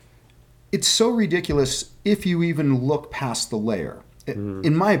like, it's so ridiculous if you even look past the layer.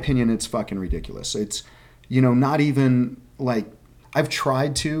 In my opinion, it's fucking ridiculous. It's, not even like, I've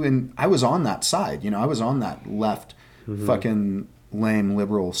tried to, and I was on that side, I was on that left fucking lame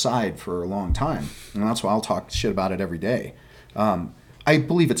liberal side for a long time. And that's why I'll talk shit about it every day. I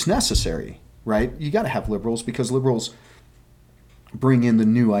believe it's necessary, right? You got to have liberals because liberals bring in the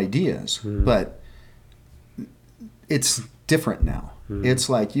new ideas, but it's different now. It's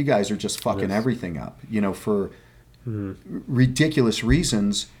like you guys are just fucking everything up, for ridiculous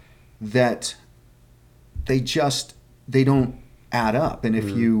reasons that they don't add up. And if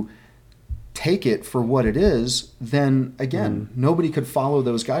you take it for what it is, then again, nobody could follow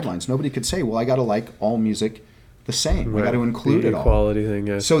those guidelines. Nobody could say, well, I got to like all music the same. I got to include it all. Equality thing,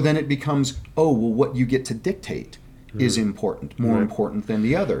 yeah. So then it becomes, what you get to dictate is important, more important than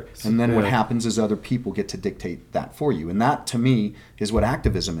the other. And then what happens is other people get to dictate that for you. And that, to me, is what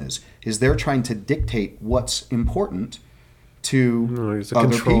activism is they're trying to dictate what's important to it's a other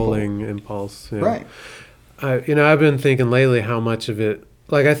controlling people. impulse. Yeah. Right. I've been thinking lately how much of it,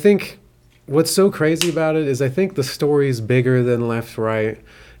 like, I think what's so crazy about it is I think the story's bigger than left, right.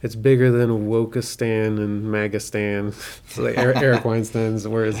 It's bigger than Wokistan and Magistan. It's like Eric Weinstein's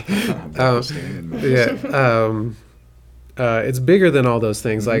words. It's bigger than all those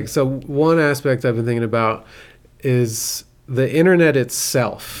things. Like, so one aspect I've been thinking about is the internet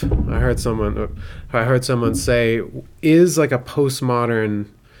itself. I heard someone say is like a postmodern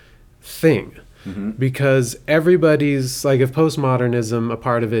thing. Because everybody's like, if postmodernism, a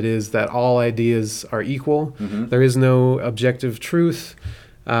part of it is that all ideas are equal. There is no objective truth.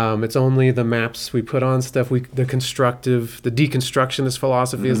 It's only the maps we put on stuff. The deconstructionist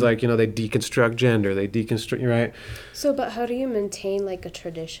philosophy is like, they deconstruct gender, they deconstruct, right? So, but how do you maintain like a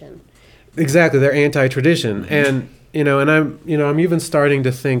tradition? Exactly, they're anti-tradition, and I'm even starting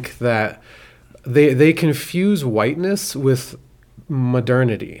to think that they confuse whiteness with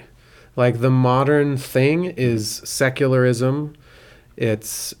modernity. Like, the modern thing is secularism,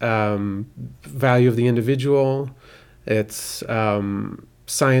 it's value of the individual, it's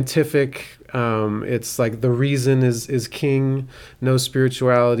scientific, it's like the reason is king, no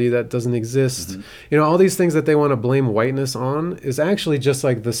spirituality, that doesn't exist. All these things that they want to blame whiteness on is actually just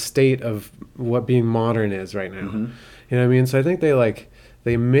like the state of what being modern is right now. You know what I mean? So I think they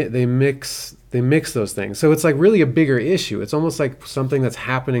mix those things. So it's like really a bigger issue. It's almost like something that's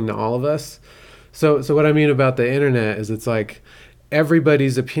happening to all of us. So what I mean about the internet is it's like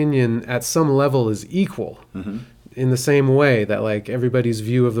everybody's opinion at some level is equal. In the same way that like everybody's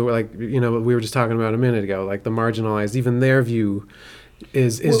view of the, like, we were just talking about a minute ago, like the marginalized, even their view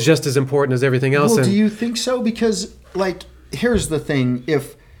is just as important as everything else. Well, do you think so? Because like, here's the thing.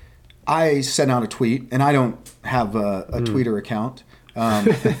 If I sent out a tweet, and I don't have a Twitter account, but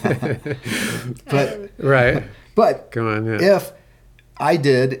right. But go on, yeah. If I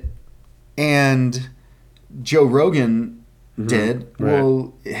did and Joe Rogan did,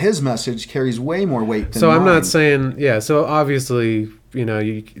 well, his message carries way more weight than so I'm mine. not saying, so obviously,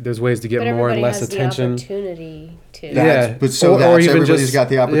 there's ways to get more and less attention. The opportunity to. But so everybody's got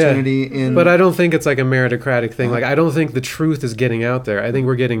the opportunity in. But I don't think it's like a meritocratic thing. Like, I don't think the truth is getting out there. I think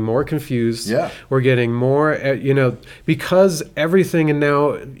we're getting more confused. Yeah. We're getting more, because everything, and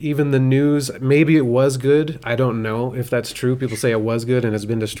now even the news, maybe it was good. I don't know if that's true. People say it was good and has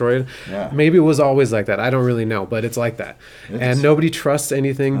been destroyed. Yeah. Maybe it was always like that. I don't really know, but it's like that. And nobody trusts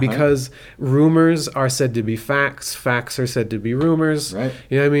anything because rumors are said to be facts. Facts are said to be rumors. Right.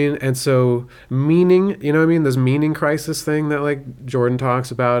 You know what I mean? And so meaning, this meaning crisis thing that like Jordan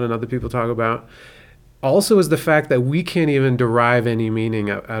talks about and other people talk about also is the fact that we can't even derive any meaning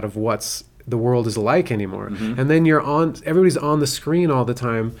out of what's the world is like anymore. And then everybody's on the screen all the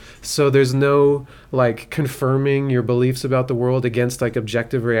time, so there's no like confirming your beliefs about the world against like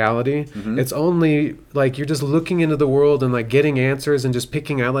objective reality. It's only like you're just looking into the world and like getting answers and just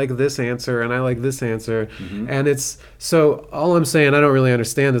picking, I like this answer and I like this answer. And it's so, all I'm saying, I don't really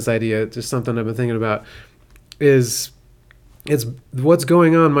understand this idea, just something I've been thinking about, is it's what's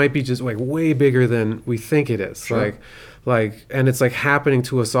going on might be just like way bigger than we think it is. Sure. Like, and it's like happening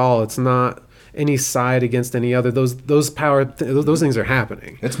to us all. It's not any side against any other. Those things are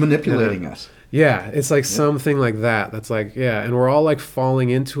happening. It's manipulating us. Yeah, it's like something like that. That's like, and we're all like falling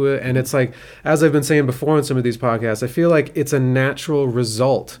into it. And it's like, as I've been saying before in some of these podcasts, I feel like it's a natural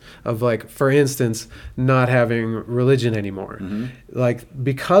result of like, for instance, not having religion anymore. Like,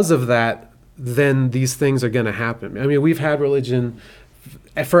 because of that, then these things are going to happen. I mean, we've had religion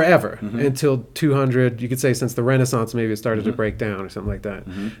forever until 200, you could say since the Renaissance, maybe it started to break down or something like that.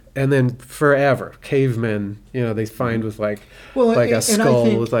 And then forever, cavemen, they find with like a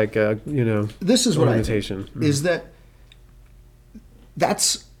skull with like a, this is ornamentation. What I think, is that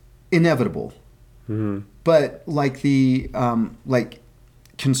that's inevitable. But like the, like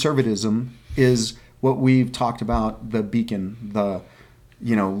conservatism is what we've talked about, the beacon, the,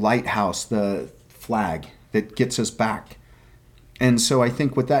 lighthouse, the flag that gets us back. And so I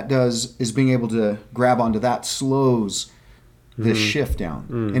think what that does is being able to grab onto that slows this shift down.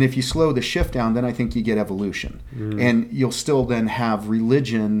 And if you slow the shift down, then I think you get evolution. And you'll still then have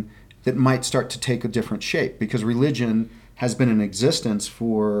religion that might start to take a different shape, because religion has been in existence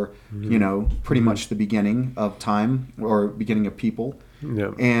for, pretty much the beginning of time, or beginning of people.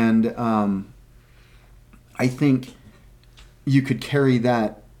 Yeah. And I think you could carry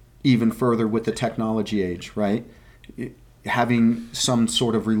that even further with the technology age, right? Having some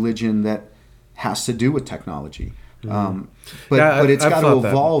sort of religion that has to do with technology. But it's got to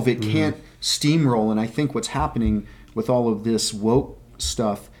evolve. It can't steamroll. And I think what's happening with all of this woke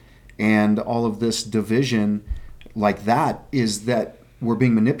stuff and all of this division like that is that we're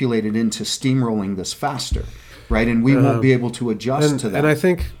being manipulated into steamrolling this faster, right? And we won't be able to adjust to that. And I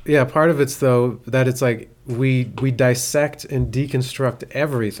think, part of it's, though, that it's like we dissect and deconstruct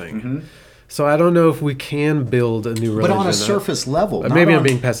everything. So I don't know if we can build a new religion. But on a surface level. Maybe I'm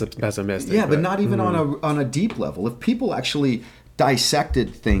being pessimistic. Yeah, but not even on a deep level. If people actually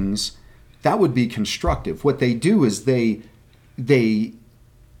dissected things, that would be constructive. What they do is they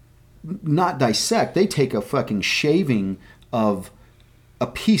not dissect, they take a fucking shaving of a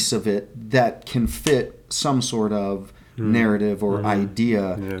piece of it that can fit some sort of narrative or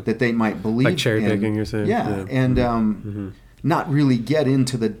idea that they might believe in. Like cherry picking, you're saying? Yeah, and not really get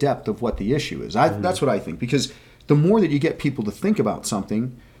into the depth of what the issue is. That's what I think, because the more that you get people to think about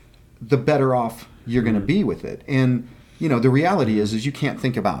something, the better off you're going to be with it. And, the reality is you can't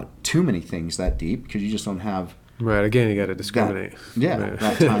think about too many things that deep, because you just don't have... Right, again, you got to discriminate.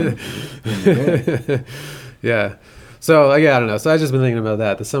 That time in the day. Yeah. So, I don't know. So, I've just been thinking about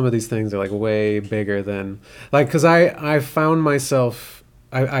that some of these things are, like, way bigger than... Like, because I found myself...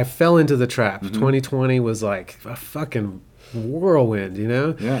 I fell into the trap. 2020 was, like, a fucking whirlwind,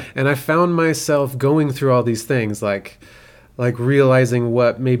 Yeah. And I found myself going through all these things, like realizing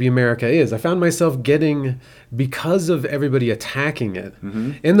what maybe America is. I found myself getting... Because of everybody attacking it.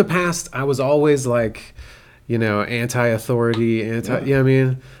 In the past, I was always, like... anti-authority,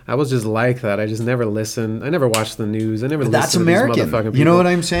 I was just like that. I just never listened. I never watched the news. I never listened That's to American. these motherfucking people. You know what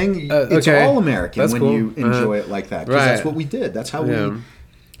I'm saying? It's all American when cool. you enjoy it like that. Because that's what we did. That's how we...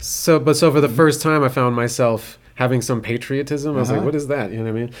 So for the first time, I found myself having some patriotism. I was like, what is that? You know what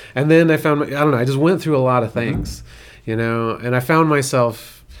I mean? And then I found... I don't know. I just went through a lot of things, and I found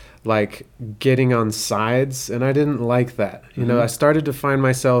myself... like getting on sides, and I didn't like that. I started to find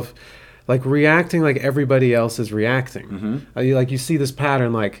myself like reacting like everybody else is reacting. You see this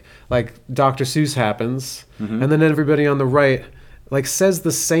pattern, like Dr. Seuss happens, and then everybody on the right like says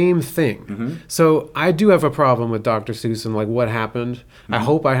the same thing. So I do have a problem with Dr. Seuss and like what happened. I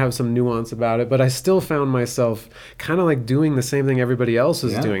hope I have some nuance about it, but I still found myself kind of like doing the same thing everybody else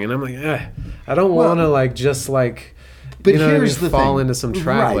is doing, and I'm like, I don't want to like just like. But here's the fall thing. Into some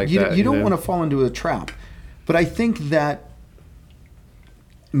trap like that. You don't want to fall into a trap. But I think that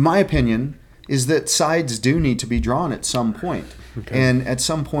my opinion is that sides do need to be drawn at some point. Okay. And at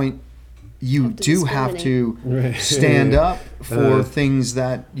some point, you do have to stand up for things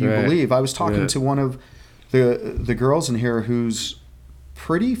that you believe. I was talking to one of the girls in here who's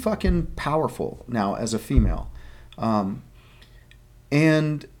pretty fucking powerful now as a female.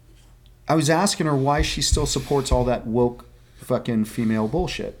 And I was asking her why she still supports all that woke fucking female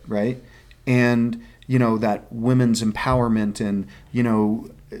bullshit, right? And, that women's empowerment and,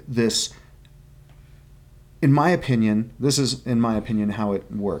 this... In my opinion, this is, how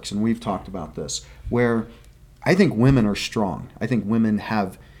it works, and we've talked about this, where I think women are strong. I think women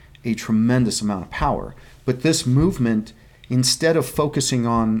have a tremendous amount of power. But this movement, instead of focusing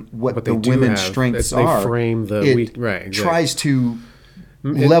on what the women's strengths are, it tries to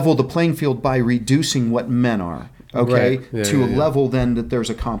level the playing field by reducing what men are, to a level then that there's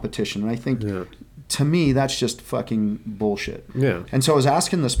a competition. And I think, to me, that's just fucking bullshit. Yeah. And so I was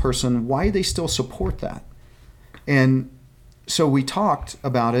asking this person why they still support that. And so we talked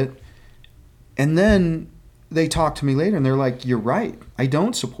about it, and then they talked to me later, and they're like, you're right, I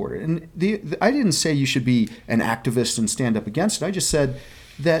don't support it. And I didn't say you should be an activist and stand up against it. I just said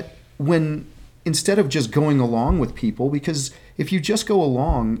that instead of just going along with people, because if you just go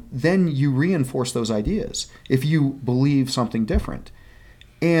along, then you reinforce those ideas if you believe something different.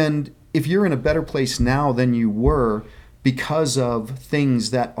 And if you're in a better place now than you were because of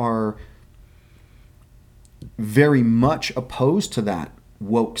things that are very much opposed to that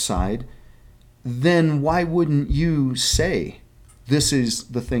woke side, then why wouldn't you say, this is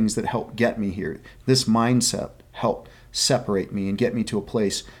the things that help get me here? This mindset helped separate me and get me to a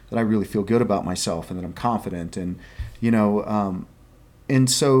place that I really feel good about myself and that I'm confident. And, and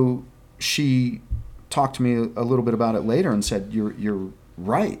so she talked to me a little bit about it later and said, you're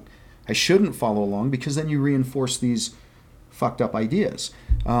right. I shouldn't follow along, because then you reinforce these fucked up ideas.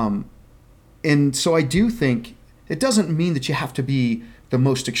 And so I do think it doesn't mean that you have to be the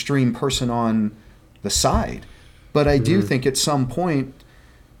most extreme person on the side, but I do think at some point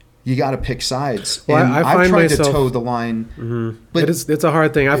you got to pick sides. Well, and I've tried to toe the line, but it's a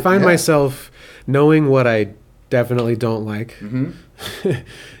hard thing. I find myself knowing what I definitely don't like.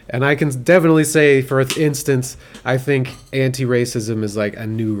 And I can definitely say, for instance, I think anti-racism is like a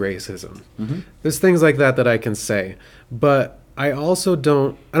new racism. There's things like that I can say, but I also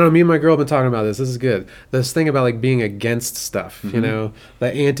don't. I don't know. Me and my girl have been talking about this. This is good. This thing about like being against stuff. You know,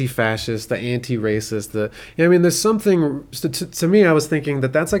 the anti-fascist, the anti-racist. I mean, there's something to me. I was thinking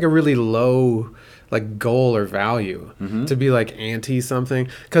that's like a really low like goal or value to be like anti something,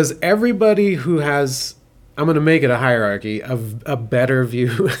 because everybody who has, I'm going to make it a hierarchy of a better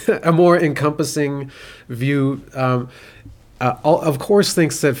view, a more encompassing view, of course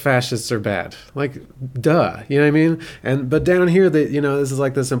thinks that fascists are bad. Like, duh, you know what I mean? But down here, this is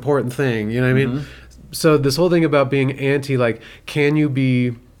like this important thing, you know what I mean? So this whole thing about being anti, like, can you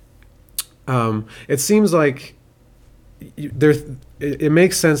be, it seems like it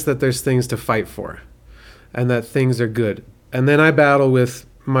makes sense that there's things to fight for and that things are good. And then I battle with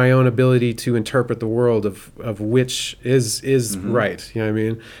my own ability to interpret the world of which is right, you know what I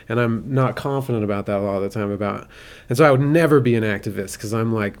mean? And I'm not confident about that a lot of the time and so I would never be an activist because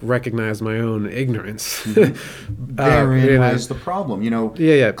I'm like, recognize my own ignorance. Therein lies the problem,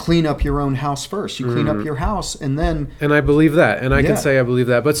 clean up your own house first. You clean up your house and then... And I believe that, and I can say I believe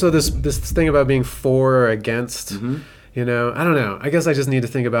that. But so this thing about being for or against, I don't know. I guess I just need to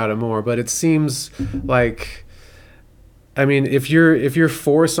think about it more, but it seems like... I mean, if you're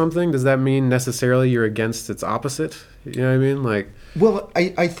for something, does that mean necessarily you're against its opposite? You know what I mean? Like, well,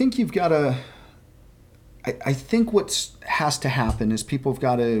 I think you've got to. I think what has to happen is people have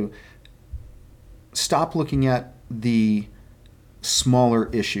got to stop looking at the smaller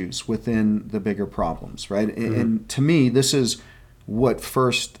issues within the bigger problems, right? And to me, this is what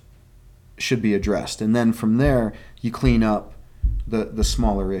first should be addressed, and then from there you clean up the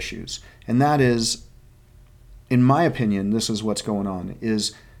smaller issues, and that is. In my opinion, this is what's going on,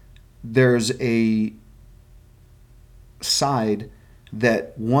 is there's a side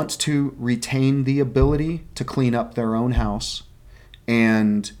that wants to retain the ability to clean up their own house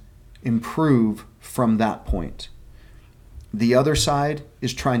and improve from that point. The other side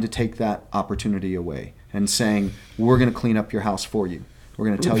is trying to take that opportunity away and saying, we're going to clean up your house for you. We're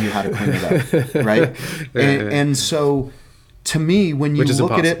going to tell you how to clean it up, right? And so... To me, when you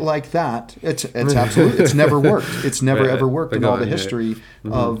look at it like that, it's absolutely, it's never worked. It's never ever worked in all the history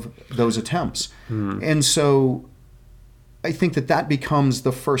of those attempts. And so I think that becomes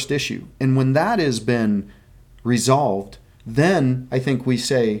the first issue. And when that has been resolved, then I think we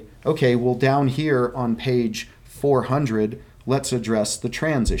say, okay, well, down here on page 400, let's address the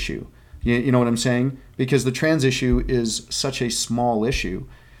trans issue. You know what I'm saying? Because the trans issue is such a small issue.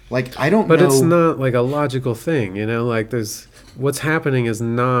 Like, I don't know. But it's not like a logical thing, like there's... What's happening is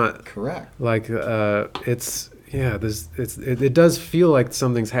not correct. Like it does feel like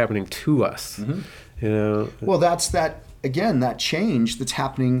something's happening to us, Well, that's that change that's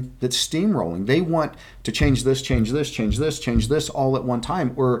happening, that's steamrolling. They want to change this, change this, change this, change this all at one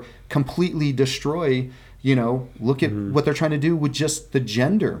time, or completely destroy. Look at what they're trying to do with just the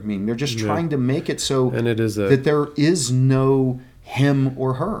gender. I mean, they're just trying to make it so that there is no him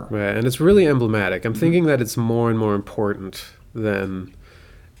or her. Right, and it's really emblematic. I'm thinking that it's more and more important than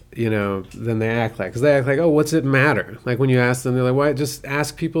they act like. Because they act like, oh, what's it matter? Like when you ask them, they're like, why? Just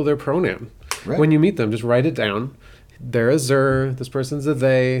ask people their pronoun. Right. When you meet them, just write it down. They're a zer, this person's a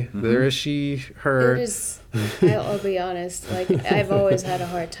they, they're a she, her. It is, I'll be honest, like I've always had a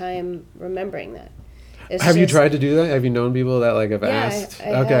hard time remembering that. Have you tried to do that? Have you known people that like have asked?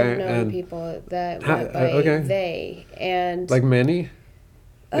 I have known people that went by they, and like many?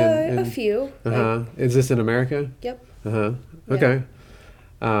 A few. Is this in America? Yep. Okay.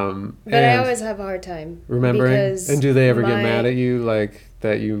 But I always have a hard time remembering. And do they ever get mad at you, like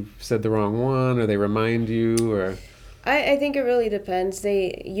that you said the wrong one, or they remind you, or? I think it really depends.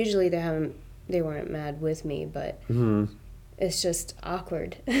 They weren't mad with me, but it's just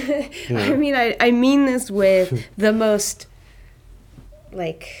awkward. I mean, I mean this with the most,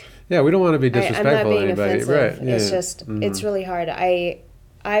 like. Yeah, we don't want to be disrespectful I'm not being to anybody, offensive. right? Yeah. It's just it's really hard. I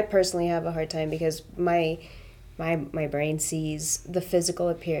personally have a hard time because my brain sees the physical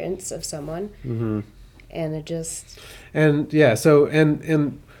appearance of someone, and it just. And yeah, so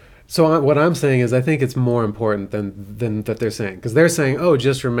So what I'm saying is, I think it's more important than that they're saying, because they're saying, "Oh,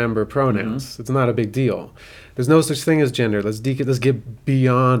 just remember pronouns. It's not a big deal. There's no such thing as gender. Let's get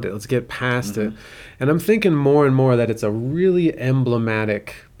beyond it. Let's get past it." And I'm thinking more and more that it's a really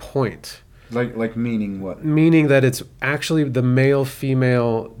emblematic point. Like meaning what? Meaning that it's actually the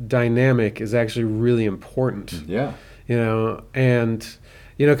male-female dynamic is actually really important. Yeah. And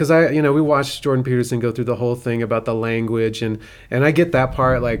because we watched Jordan Peterson go through the whole thing about the language, and I get that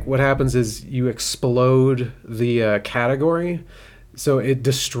part. Like, what happens is you explode the category, so it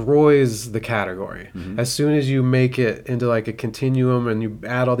destroys the category. As soon as you make it into like a continuum and you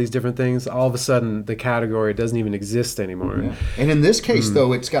add all these different things, all of a sudden the category doesn't even exist anymore. Yeah. And in this case,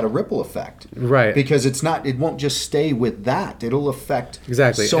 though, it's got a ripple effect, right? Because it won't just stay with that. It'll affect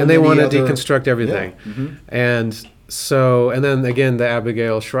exactly. So and they want to other... deconstruct everything, and. So, and then again, the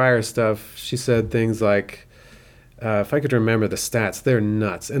Abigail Schreier stuff, she said things like, if I could remember the stats, they're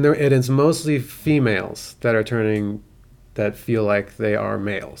nuts. And it's mostly females that feel like they are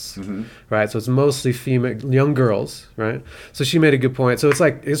males, right? So it's mostly young girls, right? So she made a good point. So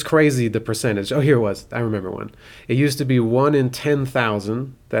it's crazy, the percentage. Oh, here it was. I remember one. It used to be 1 in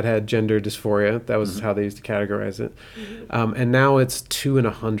 10,000 that had gender dysphoria. That was how they used to categorize it. And now it's 2 in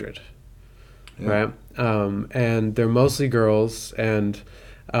 100, right? And they're mostly girls. And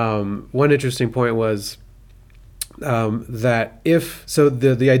one interesting point was that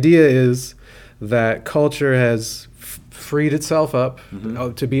the idea is that culture has freed itself up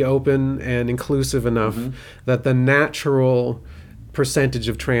to be open and inclusive enough that the natural percentage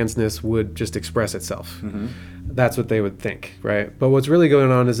of transness would just express itself. That's what they would think, right? But what's really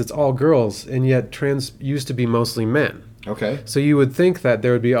going on is it's all girls, and yet trans used to be mostly men. Okay. So you would think that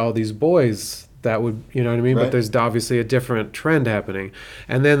there would be all these boys that would, you know what I mean? Right. But there's obviously a different trend happening.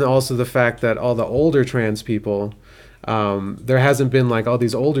 And then also the fact that all the older trans people, there hasn't been like all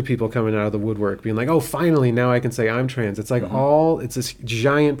these older people coming out of the woodwork being like, oh, finally, now I can say I'm trans. It's like it's this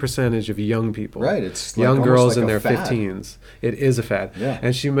giant percentage of young people. Right. It's young like girls in like their fad. 15s. It is a fad. Yeah.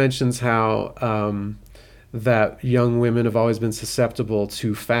 And she mentions how that young women have always been susceptible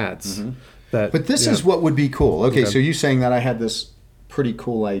to fads. But this is what would be cool. Okay, so you saying that I had this pretty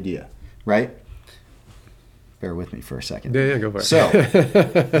cool idea, right? Bear with me for a second. Yeah, go for it. So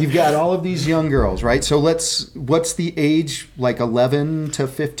you've got all of these young girls, right? So what's the age, like 11 to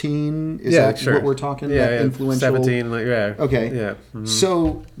 15? Is that sure. what we're talking? Yeah, that influential? 17, Okay. Yeah.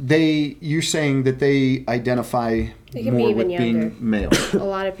 So you're saying that they identify They can be more even with younger. being male. A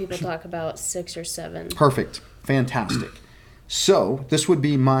lot of people talk about 6 or 7. Perfect. Fantastic. So this would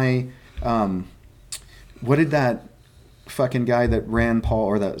be my, what did that fucking guy that ran Paul,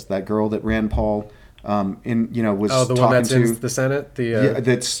 or that girl that ran Paul, was the talking one that's to in the Senate,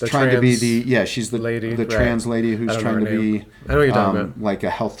 that's the trying to be she's the lady, the right. trans lady who's I don't know trying to her name. be I know what you're talking about. like a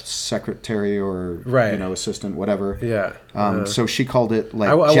health secretary or Right. assistant, whatever. Yeah. So she called it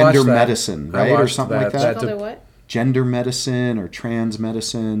like I gender watched that. medicine, I right, or watched something like that. that. Called it what? Gender medicine or trans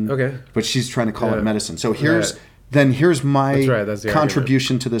medicine. Okay. But she's trying to call it medicine. So here's Right. my That's the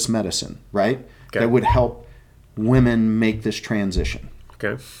contribution to this medicine, right? Okay. That would help women make this transition,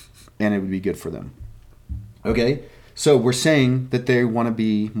 Okay. and it would be good for them. Okay? So we're saying that they want to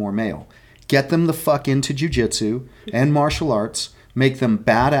be more male. Get them the fuck into jiu-jitsu and martial arts. Make them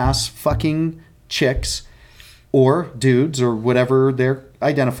badass fucking chicks or dudes or whatever they're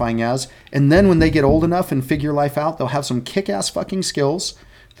identifying as. And then when they get old enough and figure life out, they'll have some kick-ass fucking skills.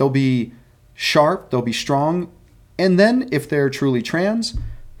 They'll be sharp. They'll be strong. And then if they're truly trans,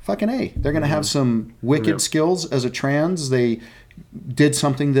 fucking A. They're going to have some wicked skills as a trans. They did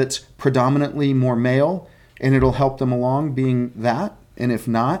something that's predominantly more male, and it'll help them along being that. And if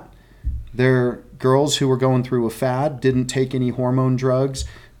not, they're girls who were going through a fad, didn't take any hormone drugs,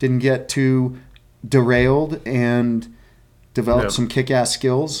 didn't get too derailed, and developed some kick-ass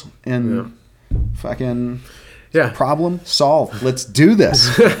skills. And fucking problem solved. Let's do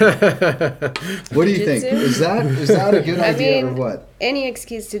this. What do you think? Is that a good idea or what? Any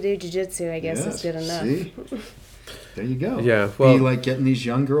excuse to do jiu-jitsu, I guess, is good enough. See? There you go. Yeah, well, be like getting these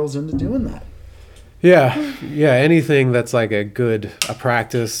young girls into doing that. Yeah, anything that's like a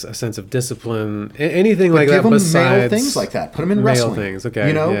practice, a sense of discipline, anything like that. Give them besides male things like that. Put them in male wrestling. things,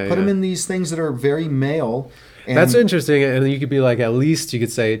 okay. Put them in these things that are very male. And that's interesting, and you could be like, at least you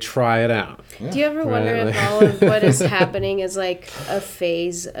could say, try it out. Do you ever wonder if all of what is happening is like a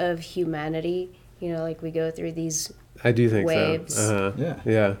phase of humanity? Like we go through these I do think waves. so.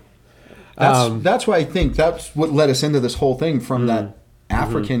 Yeah. That's why I think that's what led us into this whole thing from that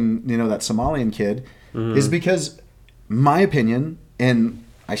African, that Somalian kid, is because my opinion, and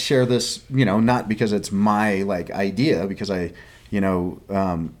I share this, not because it's my like idea, because I,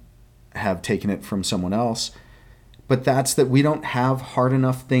 have taken it from someone else. But that's that we don't have hard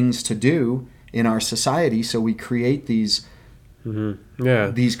enough things to do in our society, so we create these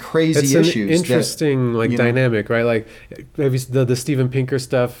these crazy it's issues. It's an interesting that, dynamic, right? Like maybe the Steven Pinker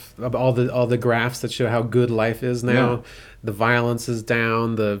stuff, all the graphs that show how good life is now. Yeah. The violence is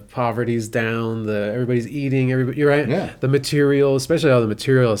down, the poverty's down, everybody's eating, you're right. Yeah. The material, especially all the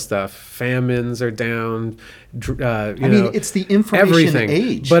material stuff, famines are down. It's the information everything.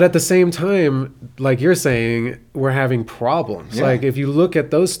 Age. But at the same time, like you're saying, we're having problems. Yeah. Like if you look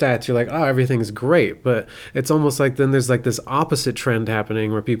at those stats, you're like, oh, everything's great. But it's almost like then there's like this opposite trend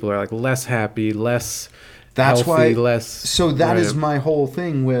happening where people are like less happy, less healthy, less. So that is my whole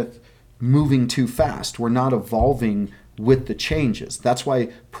thing with moving too fast. We're not evolving with the changes. That's why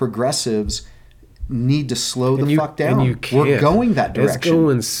progressives need to slow the fuck down. And you can't. We're going that direction. It's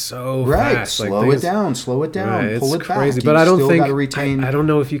going so fast. Slow it down, right, pull it crazy. back. But I don't think retain. I don't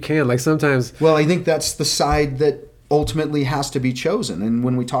know if you can. Like sometimes. Well, I think that's the side that ultimately has to be chosen. And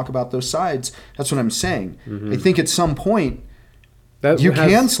when we talk about those sides, that's what I'm saying. I think at some point you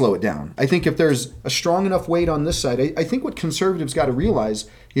can slow it down. I think if there's a strong enough weight on this side, I think what conservatives got to realize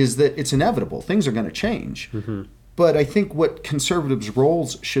is that it's inevitable. Things are going to change. But I think what conservatives'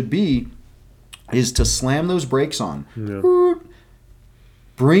 roles should be is to slam those brakes on. Yeah.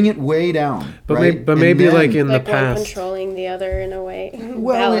 Bring it way down. But, right? maybe then, like in the one past. Controlling the other in a way.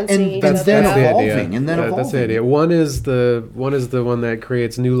 Well, and then evolving. And then evolving. That's the idea. One is the one that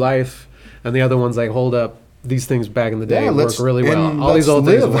creates new life, and the other one's like, hold up, these things back in the day work really well. All these old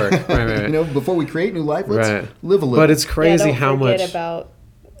things work. Right. Before we create new life, let's live a little. But it's crazy how much. Don't forget about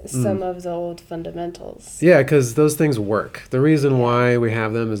some of the old fundamentals. Yeah, because those things work. The reason why we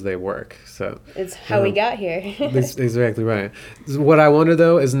have them is they work. So it's how we got here. That's exactly right. What I wonder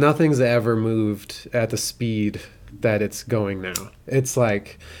though is nothing's ever moved at the speed that it's going now. It's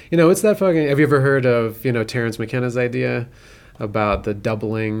like, it's that fucking. Have you ever heard of Terence McKenna's idea about the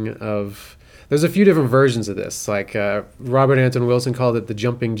doubling of? There's a few different versions of this. Like Robert Anton Wilson called it the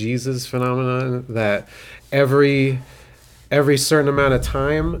jumping Jesus phenomenon. That every certain amount of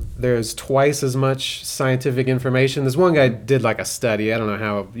time, there's twice as much scientific information. This one guy did like a study. I don't know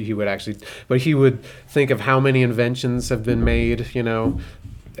how he would actually, but he would think of how many inventions have been made,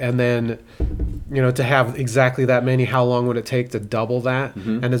 and then, to have exactly that many, how long would it take to double that?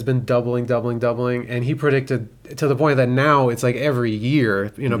 And it's been doubling. And he predicted to the point that now it's like every year,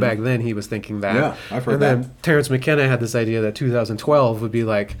 back then he was thinking that. Yeah, I've heard that. And then Terence McKenna had this idea that 2012 would be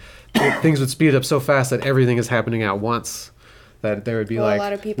like, things would speed up so fast that everything is happening at once. That there would be a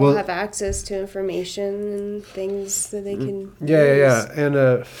lot of people have access to information and things that they can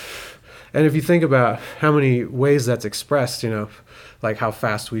use. And if you think about how many ways that's expressed, like how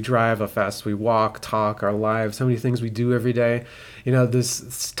fast we drive, how fast we walk, talk, our lives, how many things we do every day,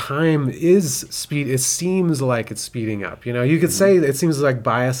 this time is speed. It seems like it's speeding up. You could say it seems like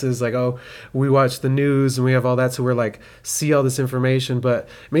biases, like, oh, we watch the news and we have all that, so we're like see all this information, but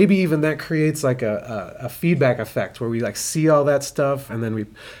maybe even that creates like a feedback effect where we like see all that stuff and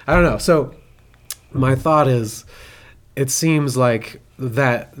then I don't know. So my thought is, it seems like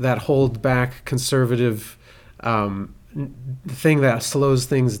that hold back conservative thing that slows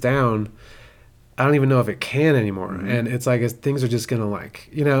things down, I don't even know if it can anymore. And it's like things are just gonna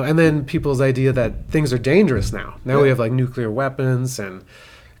and then people's idea that things are dangerous now we have like nuclear weapons and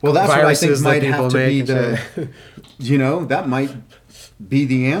that's what I think might have to be that might be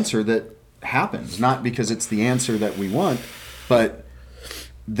the answer that happens, not because it's the answer that we want, but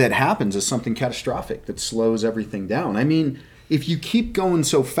that happens is something catastrophic that slows everything down. I mean, if you keep going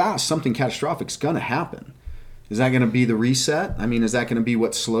so fast, something catastrophic is going to happen. Is that going to be the reset? I mean, is that going to be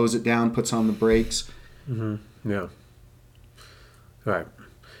what slows it down, puts on the brakes? Yeah. Right.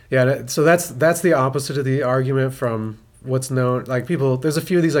 Yeah. So that's the opposite of the argument from what's known. Like people, there's a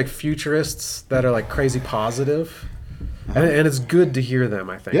few of these like futurists that are like crazy positive. And it's good to hear them,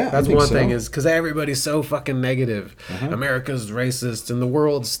 I think. Yeah, that's one thing is because everybody's so fucking negative. America's racist and the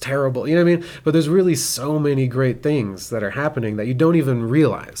world's terrible. You know what I mean? But there's really so many great things that are happening that you don't even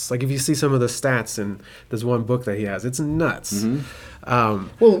realize. Like if you see some of the stats in this one book that he has, it's nuts.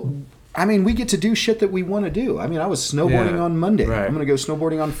 Well, I mean, we get to do shit that we want to do. I mean, I was snowboarding on Monday. Right. I'm going to go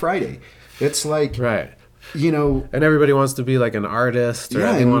snowboarding on Friday. It's like... Right. And everybody wants to be like an artist or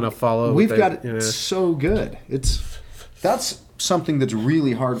they want to follow. We've got it so good. That's something that's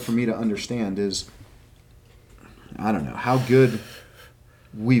really hard for me to understand is, I don't know, how good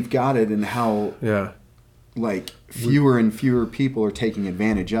we've got it and how like fewer and fewer people are taking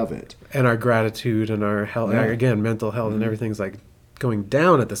advantage of it. And our gratitude and our health, again, mental health and everything's like going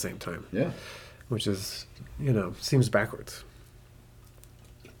down at the same time. Yeah. Which is, seems backwards.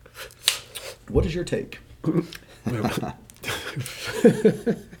 What is your take?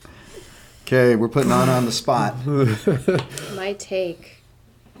 Okay, we're putting on the spot. My take.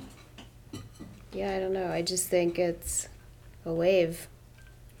 Yeah, I don't know. I just think it's a wave.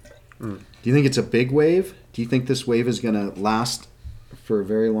 Do you think it's a big wave? Do you think this wave is going to last for a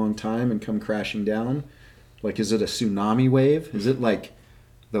very long time and come crashing down? Like, is it a tsunami wave? Is it like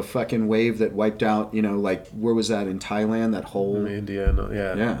the fucking wave that wiped out, like, where was that in Thailand? That whole... India, no,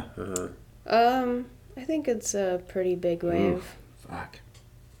 yeah. Yeah. I think it's a pretty big wave. Oof, fuck.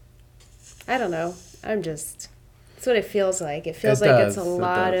 I don't know. That's what it feels like. It feels It like does, it's it a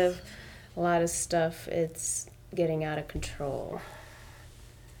lot of stuff. It's getting out of control.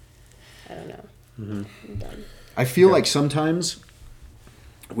 I don't know. Mm-hmm. I'm done. I feel like sometimes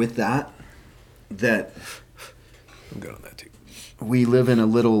with that I'm good on that too. we live in a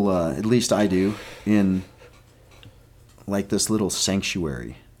little, at least I do, in like this little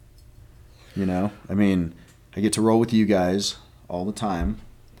sanctuary. I mean, I get to roll with you guys all the time,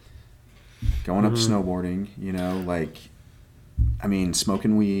 going up snowboarding,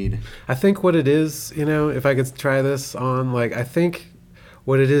 smoking weed. I think what it is, if I could try this on, like, I think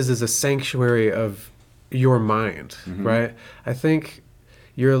what it is a sanctuary of your mind, right? I think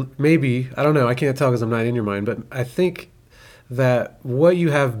maybe, I don't know, I can't tell because I'm not in your mind, but I think that what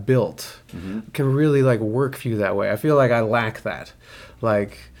you have built can really, like, work for you that way. I feel like I lack that.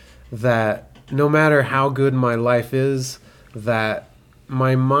 Like, that no matter how good my life is, that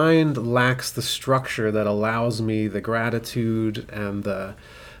my mind lacks the structure that allows me the gratitude and the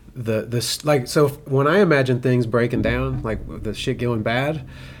like. So when I imagine things breaking down, like the shit going bad,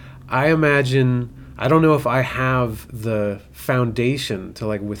 I don't know if I have the foundation to,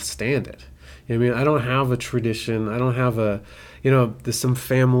 like, withstand it. You know what I mean? I don't have a tradition. I don't have there's some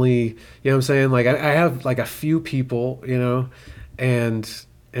family, you know what I'm saying? Like, I have, like, a few people,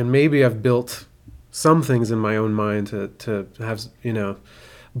 and maybe I've built some things in my own mind to have,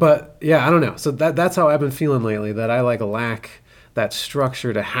 but yeah, I don't know. So that's how I've been feeling lately, that I, like, lack that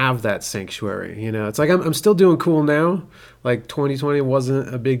structure to have that sanctuary. It's like I'm still doing cool now. Like, 2020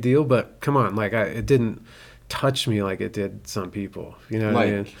 wasn't a big deal, but come on, like, it didn't touch me like it did some people. You know what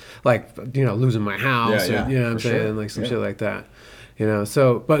I mean? Like, losing my house, Yeah, or, you know what I'm saying, sure. like some shit like that.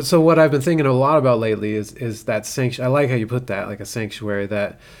 So what I've been thinking a lot about lately is that sanctuary. I like how you put that, like a sanctuary,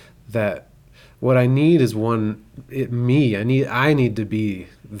 that what I need is me. I need to be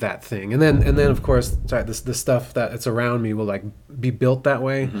that thing, and then of course, the stuff that it's around me will, like, be built that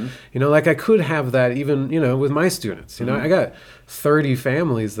way. Like, I could have that even with my students. I got 30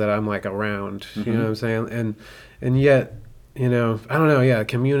 families that I'm, like, around. You know what I'm saying, and yet I don't know. Yeah,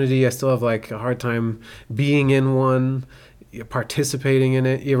 community. I still have, like, a hard time being in one, participating in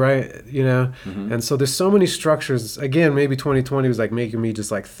it. You're right. And so there's so many structures. Again, maybe 2020 was, like, making me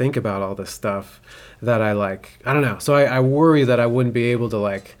just, like, think about all this stuff that I don't know. So I worry that I wouldn't be able to,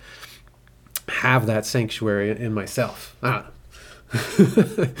 like, have that sanctuary in myself. I don't know.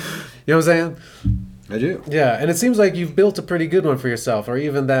 You know what I'm saying? I do. Yeah, and it seems like you've built a pretty good one for yourself, or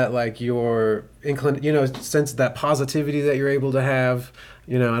even that, like, your sense that positivity that you're able to have.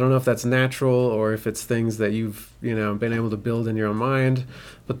 I don't know if that's natural or if it's things that you've, been able to build in your own mind,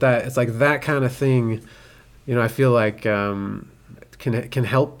 but that it's like that kind of thing, I feel like can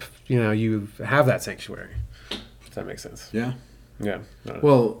help, you have that sanctuary. If that makes sense. Yeah. Yeah.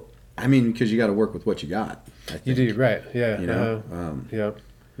 Well, because you got to work with what you got. I think. You do, right? Yeah. Yeah.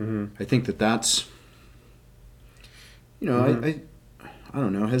 Mm-hmm. I think that's, I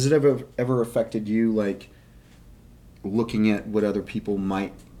don't know. Has it ever affected you, like, looking at what other people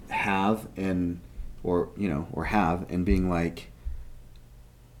might have or have, and being like,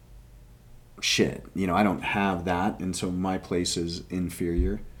 shit, I don't have that, and so my place is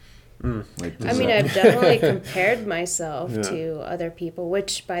inferior. Like, I've definitely compared myself to other people,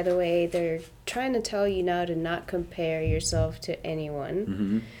 which, by the way, they're trying to tell you now to not compare yourself to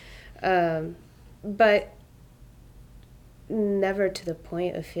anyone. But never to the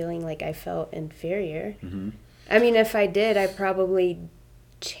point of feeling like I felt inferior. If I did, I probably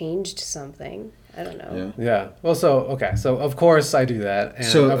changed something. I don't know. Yeah. Well, so of course I do that,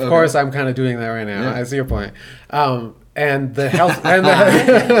 and of course I'm kind of doing that right now. Yeah. I see your point. And the health and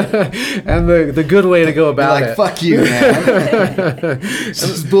the good way to go about it. Fuck you, man. This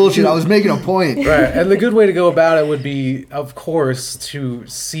is bullshit. I was making a point. Right. And the good way to go about it would be, of course, to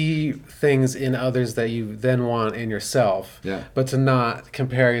see things in others that you then want in yourself. Yeah. But to not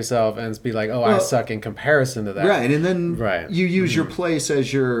compare yourself and be like, I suck in comparison to that. Right. And then you use your place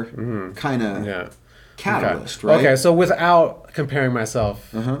as your kind of catalyst, right? Okay. So without comparing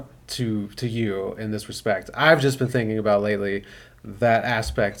myself to you in this respect, I've just been thinking about lately that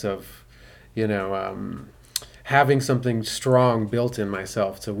aspect of, you know, having something strong built in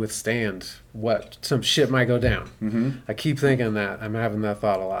myself to withstand what some shit might go down. Mm-hmm. I keep thinking that. I'm having that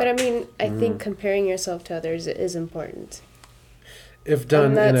thought a lot. But I mean, I think comparing yourself to others is important. If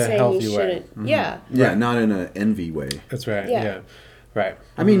done in a healthy way. Shouldn't. Yeah. Yeah, not in an envy way. That's right. Yeah. Yeah. Right.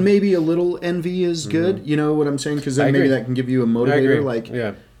 I mean, maybe a little envy is good. You know what I'm saying? Because I then maybe agree. that can give you a I agree. motivator. Like,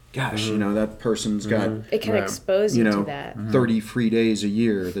 yeah. gosh, you know, that person's got, It can Right. expose you you know, to that. 30 free days a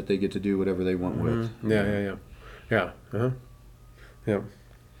year that they get to do whatever they want with. Yeah. Yeah. Uh-huh. Yeah.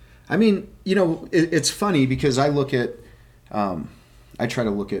 I mean, you know, it's funny because I look at, I try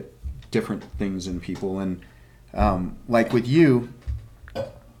to look at different things in people. And like with you,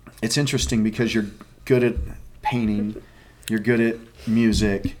 it's interesting because you're good at painting, you're good at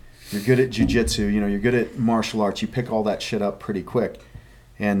music, you're good at jiu-jitsu, you know, you're good at martial arts. You pick all that shit up pretty quick.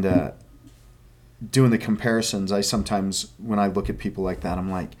 And doing the comparisons, I sometimes, when I look at people like that, I'm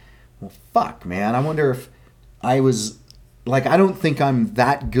like, well, fuck, man. I wonder if I was, like, I don't think I'm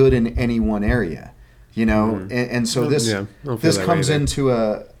that good in any one area, you know? And so this Yeah, I don't feel this that way comes either. into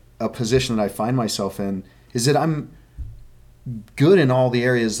a position that I find myself in, is that I'm good in all the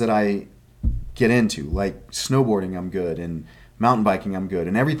areas that I get into. Like snowboarding, I'm good, and mountain biking, I'm good,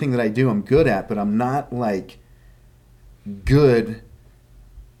 and everything that I do, I'm good at, but I'm not like good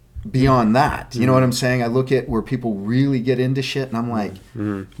beyond that. You know what I'm saying? I look at where people really get into shit, and I'm like,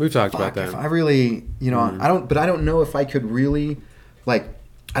 We've talked about fuck, if that. I really, you know, I don't know if I could really, like,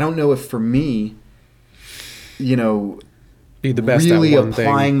 I don't know if for me, you know, Be the best really at one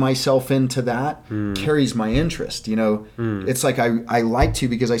applying thing. myself into that carries my interest. You know, it's like I like to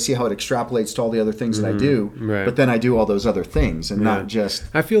because I see how it extrapolates to all the other things that I do, Right. but then I do all those other things and Yeah. not just.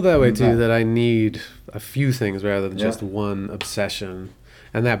 I feel that way that. too, that I need a few things rather than Yeah. just one obsession.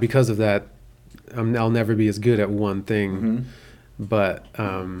 And that because of that, I'll never be as good at one thing. Mm-hmm. But,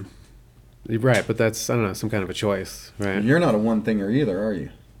 you're right, but that's, I don't know, some kind of a choice, right? You're not a one thinger either, are you?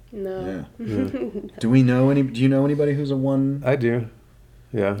 No. Yeah. Do you know anybody who's a one? I do.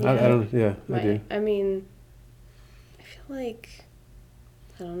 Yeah, I Yeah. don't, yeah, I do. I mean, I feel like,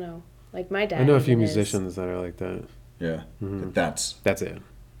 I don't know. Like my dad. I know a few even is. musicians that are like that. Yeah, that's That's it.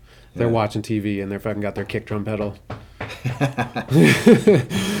 They're Yeah. watching TV and they're fucking got their kick drum pedal.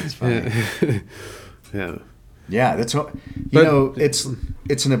 it's funny. Yeah. Yeah, that's what you But- know. It's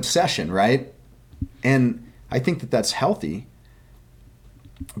an obsession, right? And I think that that's healthy.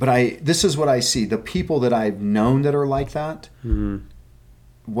 But this is what I see. The people that I've known that are like that,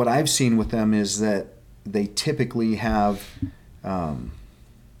 what I've seen with them is that they typically have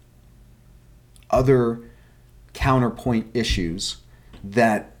other counterpoint issues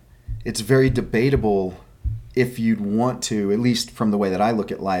that it's very debatable if you'd want to, at least from the way that I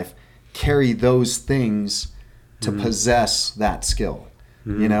look at life, carry those things to possess that skill.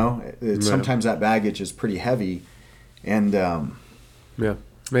 You know, sometimes that baggage is pretty heavy, and Yeah.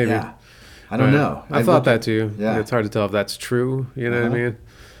 Maybe. yeah, I don't know. I thought that too. Yeah. It's hard to tell if that's true. You know what I Uh-huh. mean?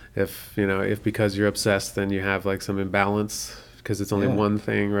 If because you're obsessed, then you have like some imbalance because it's only Yeah. one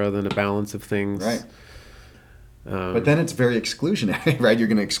thing rather than a balance of things. Right. But then it's very exclusionary, right? You're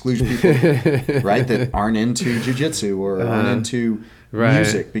going to exclude people, right, that aren't into jiu-jitsu or aren't into Right.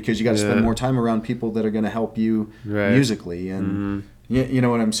 music because you got to spend Yeah. more time around people that are going to help you Right. musically. And you know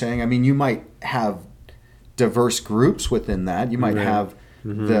what I'm saying? I mean, you might have diverse groups within that. You might Right. have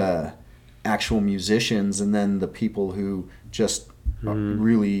the actual musicians and then the people who just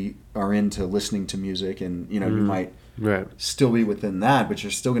really are into listening to music, and you know, you might Right. still be within that, but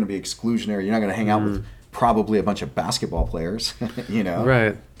you're still going to be exclusionary. You're not going to hang out with probably a bunch of basketball players, you know?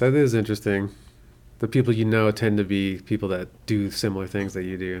 Right. That is interesting. The people you know tend to be people that do similar things that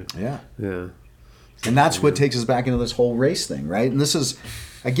you do. Yeah. Yeah. And that's what takes us back into this whole race thing, right? And this is,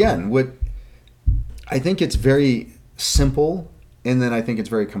 again, what I think it's very simple, and then I think it's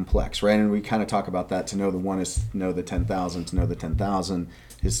very complex, right? And we kind of talk about that. To know the one is to know the 10,000. To know the 10,000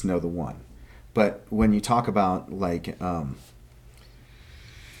 is to know the one. But when you talk about like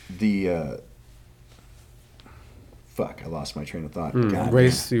fuck, I lost my train of thought. God,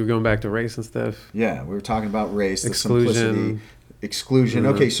 Race. You were going back to race and stuff. yeah, we were talking about race, the Exclusion. simplicity, exclusion.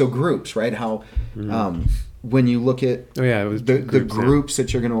 Okay, so groups, right? How when you look at Oh yeah, it was the yeah. groups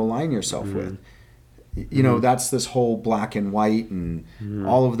that you're going to align yourself with, you know, that's this whole black and white and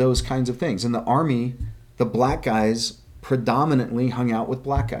all of those kinds of things. In the Army, the black guys predominantly hung out with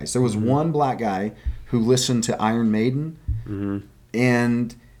black guys. There was one black guy who listened to Iron Maiden,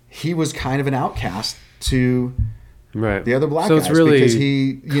 and he was kind of an outcast to Right. the other black so guys it's really because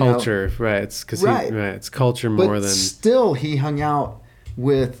he, you know, culture, right? It's because Right. It's culture but more than still he hung out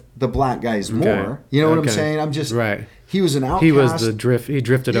with the black guys more. You know what I'm saying? I'm just right. He was an outcast. He was the drift. He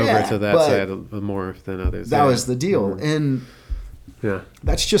drifted over to that but side more than others. That was the deal, and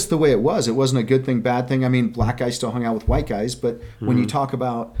that's just the way it was. It wasn't a good thing, bad thing. I mean, black guys still hung out with white guys, but when you talk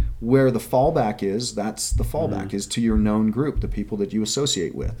about where the fallback is, that's the fallback is to your known group, the people that you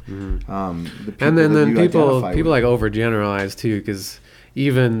associate with, the people and then people with. like overgeneralize too, because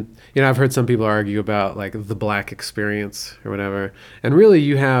even I've heard some people argue about like the black experience or whatever, and really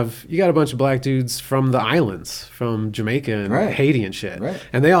you got a bunch of black dudes from the islands, from Jamaica and Haiti and shit,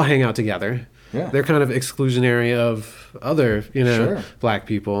 and they all hang out together. Yeah. They're kind of exclusionary of other, black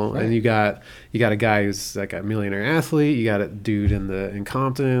people, and you got a guy who's like a millionaire athlete. You got a dude in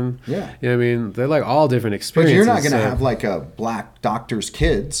Compton. Yeah, you know what I mean, they're like all different experiences. But you're not going to have like a black doctor's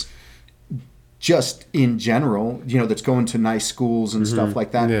kids, just in general, that's going to nice schools and stuff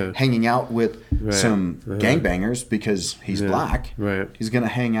like that, hanging out with some gangbangers because he's black. Right, he's going to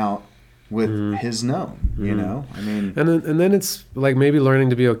hang out with his known, I mean, and then it's like maybe learning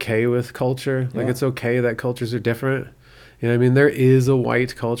to be okay with culture. Like it's okay that cultures are different. You know what I mean? There is a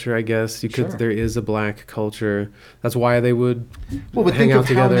white culture, I guess. There is a black culture. That's why they would hang out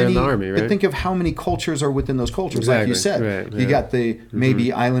together in the army, right? But think of how many cultures are within those cultures. Exactly. Like you said, you got the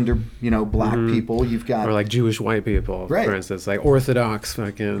maybe islander, black people. You've got or like Jewish white people, for instance, like Orthodox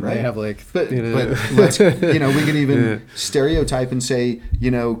fucking. They have like, but let's we can even stereotype and say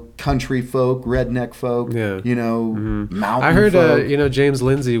country folk, redneck folk, mountain. I heard folk. James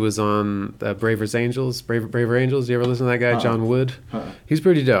Lindsay was on Braver Angels. You ever listen to that guy? John Wood. He's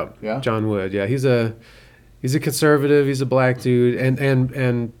pretty dope. Yeah. John Wood. Yeah, he's a conservative. He's a black dude,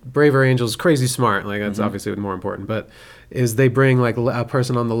 and Braver Angels crazy smart. Like that's obviously more important. But is they bring like a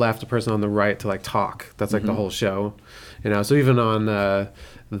person on the left, a person on the right to like talk. That's like the whole show. So even on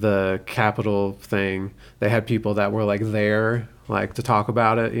the Capitol thing, they had people that were like there like to talk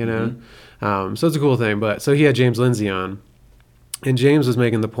about it. So it's a cool thing. But so he had James Lindsay on, and James was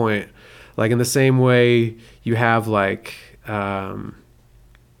making the point. Like in the same way you have like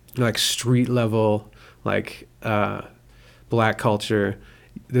street level like black culture,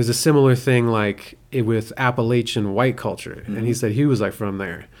 there's a similar thing like with Appalachian white culture. And he said he was like from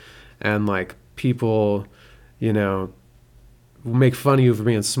there, and like people make fun of you for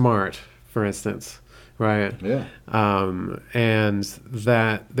being smart, for instance, right? Yeah. And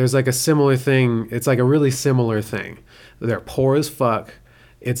that there's like a similar thing. It's like a really similar thing. They're poor as fuck.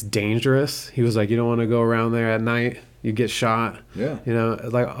 It's dangerous. He was like, you don't want to go around there at night. You get shot. Yeah.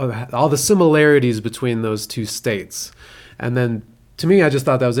 Like all the similarities between those two states. And then to me, I just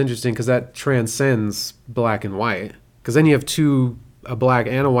thought that was interesting because that transcends black and white. Because then you have a black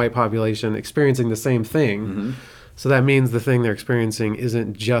and a white population experiencing the same thing. So that means the thing they're experiencing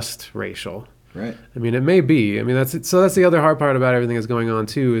isn't just racial. Right. I mean, it may be. I mean, that's the other hard part about everything that's going on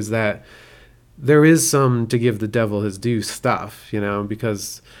too, is that there is some to give the devil his due stuff,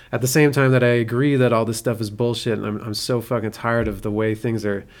 because at the same time that I agree that all this stuff is bullshit, and I'm so fucking tired of the way things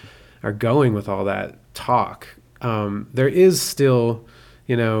are going with all that talk. There is still,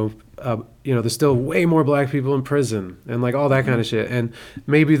 there's still way more black people in prison and like all that kind of shit. And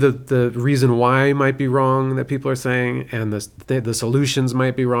maybe the reason why might be wrong that people are saying, and the solutions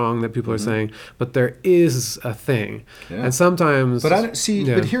might be wrong that people are saying, but there is a thing. Yeah. And sometimes, but I don't see.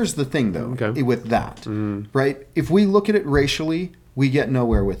 Yeah. But here's the thing, though, with that, right? If we look at it racially, we get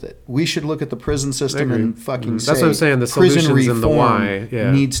nowhere with it. We should look at the prison system and fucking say, that's what I'm saying. The prison solutions reform and the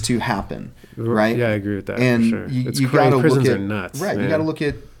why needs to happen, right? Yeah, I agree with that. And for sure. you got to prisons look at are nuts, right. man. You got to look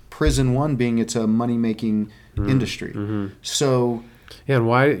at prison one being it's a money making industry. So. Yeah, and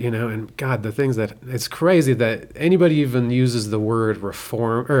why, and God, the things that, it's crazy that anybody even uses the word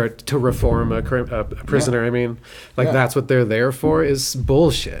reform, or to reform a prisoner, that's what they're there for, is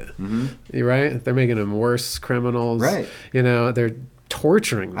bullshit, right? They're making them worse criminals, right? They're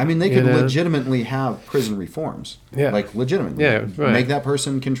torturing them. I mean, they could legitimately have prison reforms, like legitimately, make that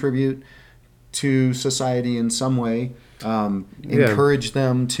person contribute to society in some way, encourage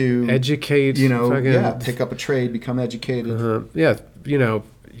them to educate, pick up a trade, become educated,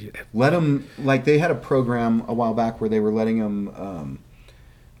 let them, like they had a program a while back where they were letting them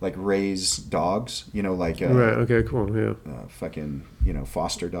like raise dogs, right, okay, cool, fucking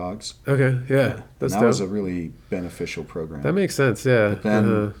foster dogs, that was a really beneficial program. That makes sense. But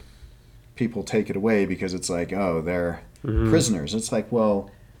then people take it away because it's like, oh, they're prisoners. It's like, well,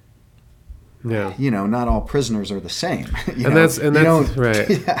 not all prisoners are the same. That's right.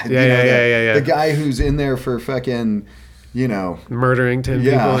 Yeah. The guy who's in there for fucking you know, murdering 10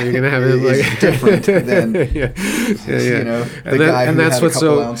 yeah, people, you're gonna have it is like different than yeah. you know, And the guy who that's had a what's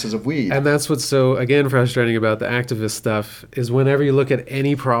couple so ounces of weed. and that's what's so again frustrating about the activist stuff is whenever you look at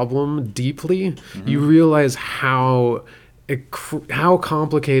any problem deeply, you realize how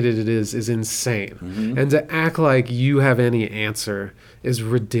complicated it is insane. And to act like you have any answer is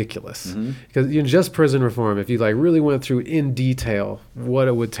ridiculous. Because just prison reform, if you like really went through in detail what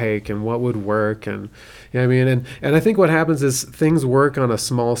it would take and what would work, and you know what I mean, and I think what happens is things work on a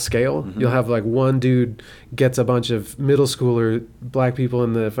small scale. You'll have like one dude gets a bunch of middle schooler black people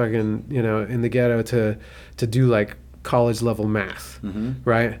in the fucking, you know, in the ghetto to do like college level math,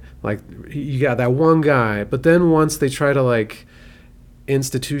 right? Like you got that one guy, but then once they try to like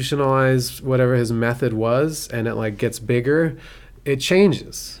institutionalize whatever his method was, and it like gets bigger, it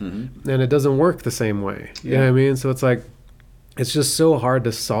changes, and it doesn't work the same way. You know what I mean? So it's like it's just so hard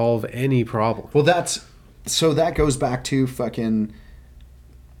to solve any problem. Well, that goes back to fucking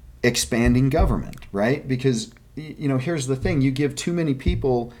expanding government, right? Because you know, here's the thing: you give too many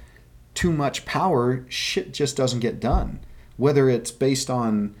people too much power, shit just doesn't get done. Whether it's based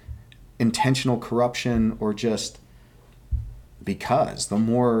on intentional corruption or just because the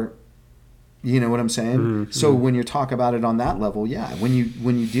more, you know what I'm saying? So when you talk about it on that level, yeah, when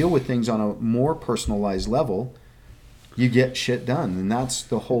you deal with things on a more personalized level, you get shit done. And that's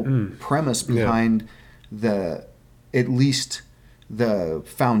the whole premise behind at least the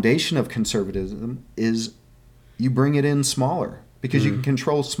foundation of conservatism is you bring it in smaller. Because you can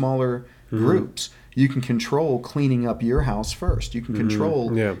control smaller groups. You can control cleaning up your house first. You can control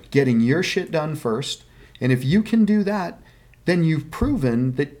getting your shit done first. And if you can do that, then you've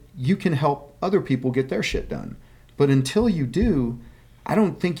proven that you can help other people get their shit done. But until you do, I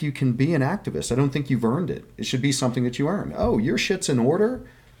don't think you can be an activist. I don't think you've earned it. It should be something that you earn. Oh, your shit's in order?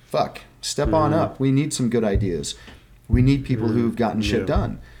 Fuck. Step on up. We need some good ideas. We need people who've gotten shit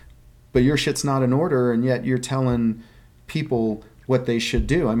done. But your shit's not in order, and yet you're telling people what they should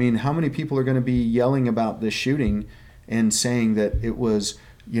do. I mean, how many people are going to be yelling about this shooting and saying that it was,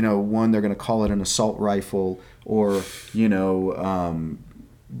 you know, one, they're going to call it an assault rifle, or, you know,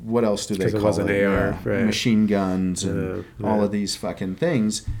 what else do they call it? Because it was an AR, right. Machine guns and all of these fucking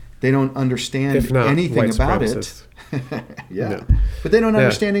things. They don't understand anything about it. But they don't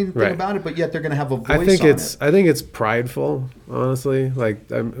understand anything about it, but yet they're going to have a voice on it. I think it's prideful, honestly.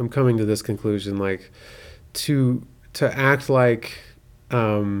 Like, I'm coming to this conclusion, like, to act like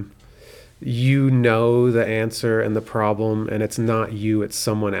you know the answer and the problem, and it's not you, it's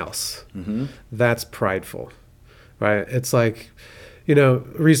someone else. That's prideful, right? It's like, you know,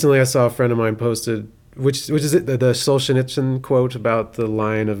 recently I saw a friend of mine posted, which is it, the Solzhenitsyn quote about the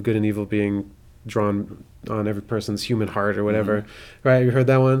line of good and evil being drawn on every person's human heart or whatever, right? You heard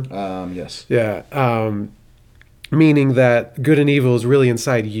that one? Yes. Yeah. Meaning that good and evil is really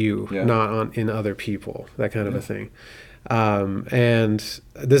inside you, not in other people, that kind of a thing. And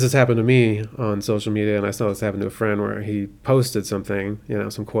this has happened to me on social media, and I saw this happen to a friend where he posted something, you know,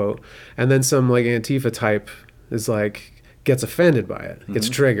 some quote, and then some like Antifa type is like, gets offended by it, gets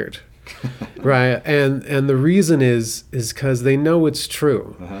triggered, right? And the reason is because they know it's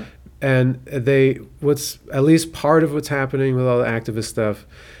true. And what's at least part of what's happening with all the activist stuff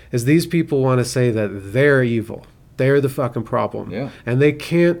is these people want to say that they're evil. They're the fucking problem. And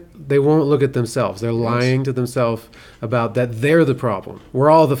they won't look at themselves. They're lying to themselves about that they're the problem. We're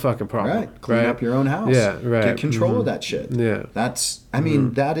all the fucking problem. Right. Clean up your own house. Yeah, right. Get control of that shit. Yeah. That's, I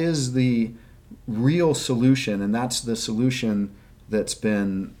mean, that is the real solution, and that's the solution that's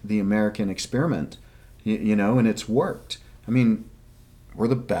been the American experiment, you know, and it's worked. I mean, we're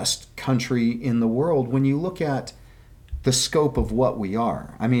the best country in the world when you look at the scope of what we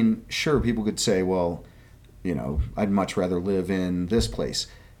are. I mean, sure, people could say, well, you know, I'd much rather live in this place.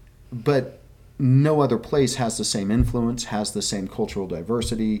 But no other place has the same influence, has the same cultural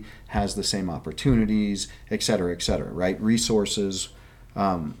diversity, has the same opportunities, et cetera, right? Resources.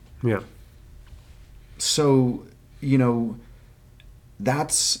 So, you know,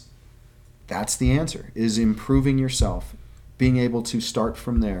 that's the answer, is improving yourself, being able to start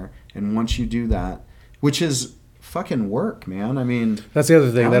from there. And once you do that, which is fucking work, man. I mean, that's the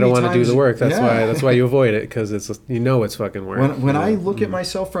other thing. They don't want to do the work. That's why you avoid it, because it's, you know, it's fucking work. When I look at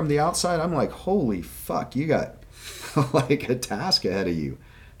myself from the outside, I'm like, holy fuck, you got like a task ahead of you,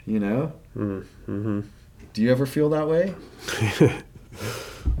 you know? Do you ever feel that way?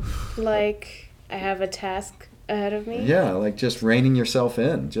 Like I have a task ahead of me? Yeah, like just reining yourself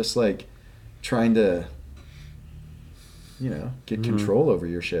in, just like trying to, you know, get control over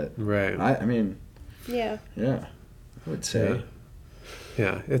your shit. Right. I mean, yeah, I would say.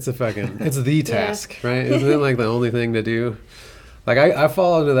 Yeah, it's the task, right? Isn't it like the only thing to do? Like I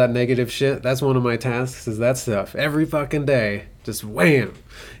fall into that negative shit. That's one of my tasks is that stuff. Every fucking day, just wham,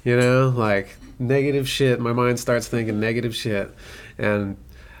 like negative shit. My mind starts thinking negative shit. And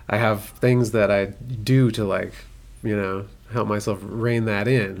I have things that I do to like, help myself rein that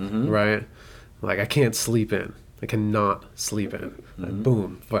in, right? Like I can't sleep in. I cannot sleep in. Like,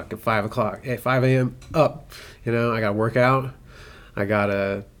 boom, fucking 5 o'clock, 5 a.m. up. I gotta work out. I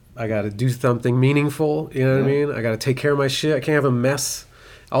gotta do something meaningful. You know what I mean? I gotta take care of my shit. I can't have a mess.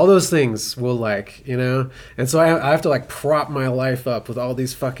 All those things will like, and so I have to like prop my life up with all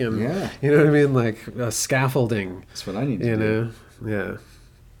these fucking, you know what I mean? Like scaffolding. That's what I need to do. Yeah.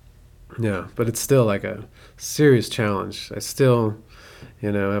 Yeah. But it's still like a serious challenge. I still,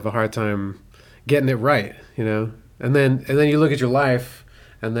 have a hard time getting it right, and then you look at your life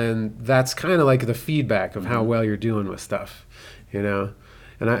and then that's kind of like the feedback of how well you're doing with stuff, and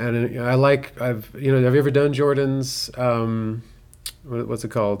I like, have you ever done Jordan's, what's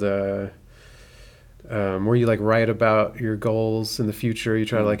it called? Where you like write about your goals in the future. You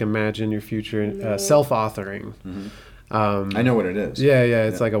try to like imagine your future, self-authoring. I know what it is. Yeah.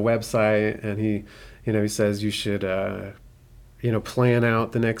 It's like a website, and he says you should, plan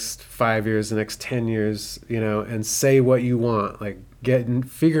out the next 5 years, the next 10 years, and say what you want, like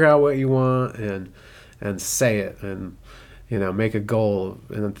figure out what you want and say it, and, make a goal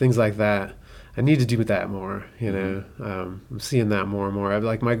and things like that. I need to do that more, I'm seeing that more and more.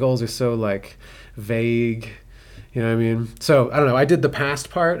 Like my goals are so like vague, you know what I mean? So I don't know. I did the past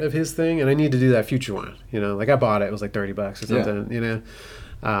part of his thing, and I need to do that future one, like I bought it. It was like $30 or something,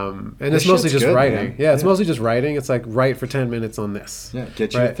 and it's mostly just good, writing. Man. Yeah, it's mostly just writing. It's like write for 10 minutes on this. Yeah,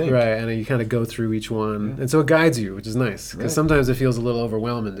 get you right, to think. Right, and then you kind of go through each one, and so it guides you, which is nice. Because sometimes it feels a little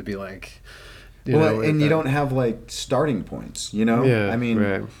overwhelming to be like, and you don't have like starting points. Yeah, I mean,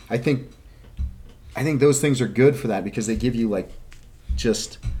 right. I think those things are good for that because they give you like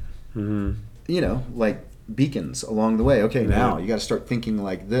just, like beacons along the way. Okay, now you got to start thinking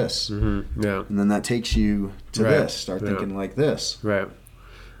like this. Yeah, and then that takes you to this. Start thinking like this. Right.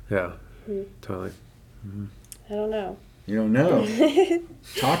 Yeah, totally. I don't know. You don't know.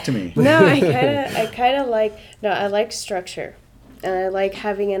 Talk to me. No, I like structure, and I like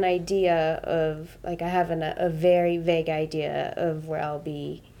having an idea of, like, I have a very vague idea of where I'll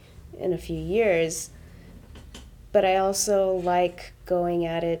be in a few years, but I also like going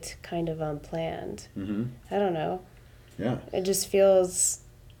at it kind of unplanned. I don't know. Yeah. It just feels,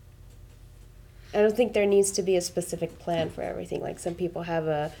 I don't think there needs to be a specific plan for everything. Like some people have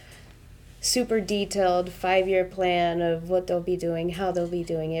a super detailed 5-year plan of what they'll be doing, how they'll be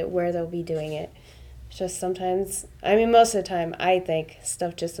doing it, where they'll be doing it. It's just sometimes, I mean, most of the time, I think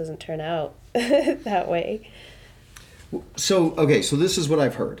stuff just doesn't turn out that way. So this is what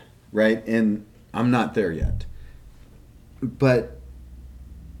I've heard, right? And I'm not there yet. But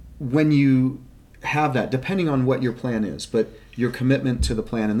when you have that, depending on what your plan is, but your commitment to the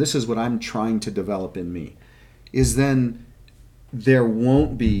plan, and this is what I'm trying to develop in me, is then there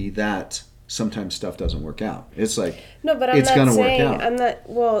won't be that sometimes stuff doesn't work out. It's like, no, but I'm it's not gonna saying, work out. I'm not,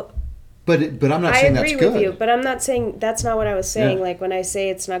 well, but I'm not saying that's good. I agree with you, but I'm not saying, that's not what I was saying. Yeah. Like when I say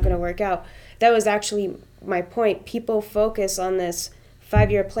it's not going to work out, that was actually my point. People focus on this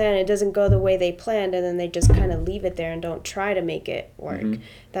 5-year plan. It doesn't go the way they planned, and then they just kind of leave it there and don't try to make it work.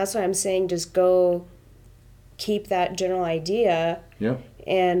 That's why I'm saying just go keep that general idea. Yep.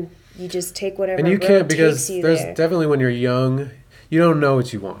 And you just take whatever and you road can't, because takes you there's there. definitely, when you're young, you don't know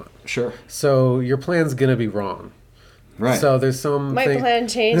what you want. Sure. So your plan's gonna be wrong. Right. So there's some My plan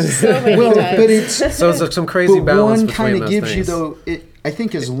changed so many times. But it's so it's some crazy but balance one between kind of those gives things. you though. I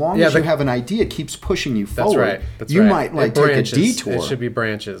think as long as you have an idea, it keeps pushing you forward. That's right. That's you right. might like It take a branches. detour. It should be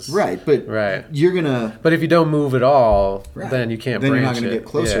branches. Right, but right. you're gonna. But if you don't move at all, Right. then you can't. Then branch you're not going to it. get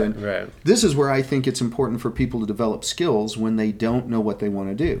closer. Yeah, And right. this is where I think it's important for people to develop skills when they don't know what they want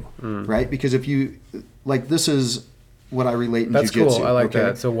to do. Right, because if you like, this is what I relate in That's jiu-jitsu. cool. I like okay?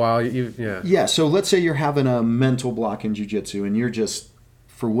 that. So while Yeah, so let's say you're having a mental block in jiu-jitsu and you're just,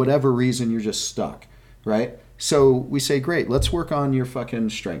 for whatever reason, you're just stuck, right? So we say, great, let's work on your fucking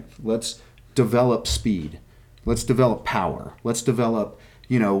strength. Let's develop speed. Let's develop power. Let's develop,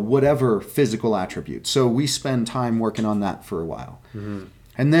 whatever physical attributes. So we spend time working on that for a while.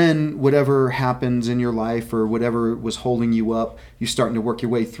 And then whatever happens in your life or whatever was holding you up, you're starting to work your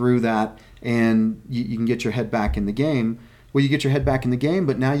way through that, and you can get your head back in the game. Well, you get your head back in the game,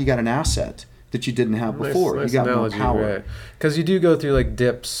 but now you got an asset that you didn't have before. Nice you got analogy, more power. Because you do go through like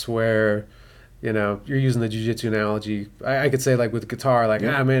dips where you know, you're using the jiu-jitsu analogy. I could say like with guitar, like,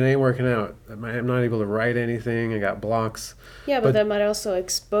 man, it ain't working out. I'm not able to write anything. I got blocks. Yeah, but that might also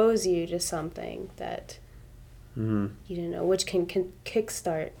expose you to something that you don't know, which can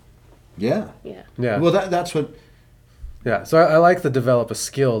kickstart. Yeah. Yeah. Well, that's what. Yeah. So I like the develop a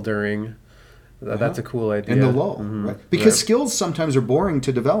skill during. That's a cool idea. In the lull, right? Because skills sometimes are boring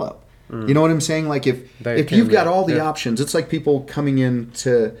to develop. You know what I'm saying? Like if you've got all the options, it's like people coming in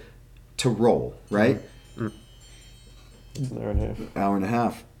to roll, right? Hour and a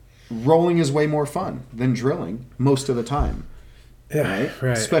half. Rolling is way more fun than drilling most of the time. Yeah,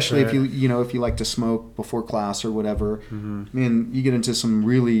 right. Especially if you like to smoke before class or whatever. I mean, you get into some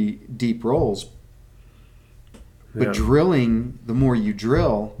really deep rolls. But drilling, the more you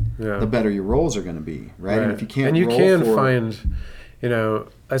drill, the better your rolls are going to be, right? And if you can't, find, you know,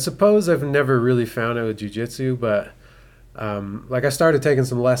 I suppose I've never really found it with jiu-jitsu, but like I started taking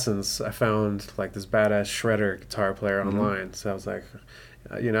some lessons. I found like this badass shredder guitar player online. So I was like,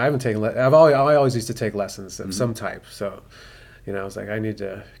 you know, I haven't taken. I always used to take lessons of some type. So, you know, I was like, I need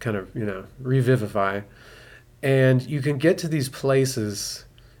to kind of, you know, revivify. And you can get to these places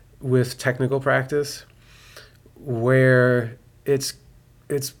with technical practice where it's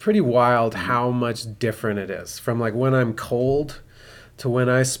pretty wild how much different it is from like when I'm cold to when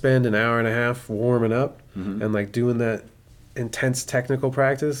I spend an hour and a half warming up and like doing that intense technical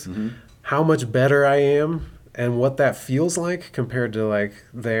practice, how much better I am and what that feels like compared to like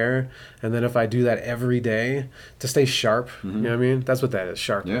there. And then if I do that every day to stay sharp, you know what I mean? That's what that is,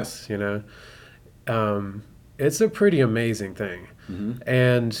 sharpness, you know? It's a pretty amazing thing.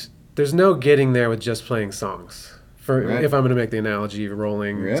 And there's no getting there with just playing songs. If I'm going to make the analogy of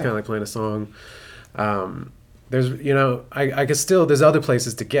rolling, it's kind of like playing a song. There's, you know, I could still, there's other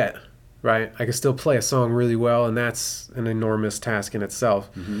places to get, right? I could still play a song really well, and that's an enormous task in itself.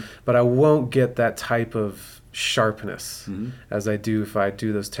 But I won't get that type of sharpness as I do if I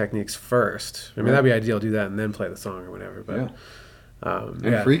do those techniques first. I mean, that'd be ideal, do that and then play the song or whatever. But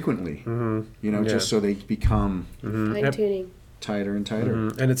and frequently, you know, just so they become fine-tuning, tighter and tighter.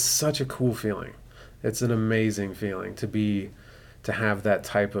 And it's such a cool feeling. It's an amazing feeling to have that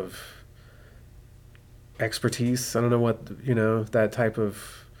type of expertise. I don't know what, you know, that type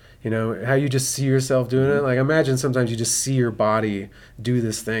of, you know, how you just see yourself doing it. Like imagine sometimes you just see your body do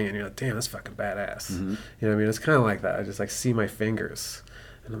this thing and you're like, damn, that's fucking badass. You know what I mean? It's kind of like that. I just like see my fingers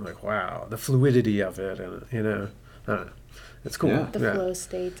and I'm like, wow, the fluidity of it. And, you know, I don't know. It's cool. The flow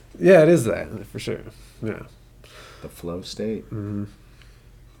state. Yeah, it is that for sure. Yeah. The flow state. All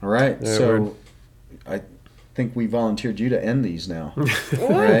right. Yeah, so I think we volunteered you to end these now.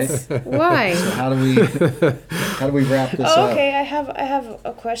 Right? Why? So how do we wrap this up? Okay, I have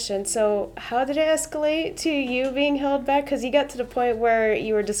a question. So how did it escalate to you being held back? Because you got to the point where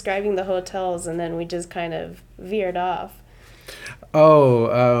you were describing the hotels, and then we just kind of veered off.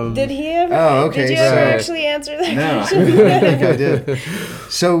 Oh. Did he ever? Oh, okay. Did you ever actually answer that question? No, I think I did.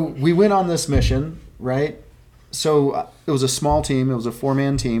 So we went on this mission, right? So it was a small team. It was a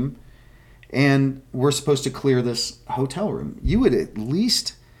 4-man team. And we're supposed to clear this hotel room. You would at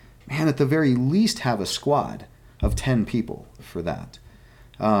least, at the very least, have a squad of 10 people for that.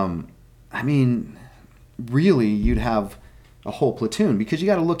 I mean, really, you'd have a whole platoon because you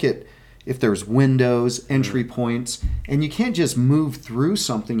got to look at if there's windows, entry points, and you can't just move through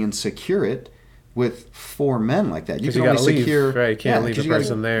something and secure it with 4 men like that. You can only secure. Leave, right? You can't leave a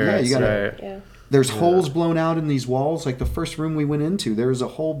person there. Yeah, you gotta. There's holes blown out in these walls. Like the first room we went into, there was a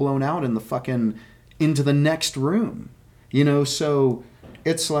hole blown out in the fucking into the next room. You know, so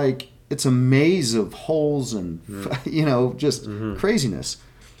it's like it's a maze of holes and you know, just craziness.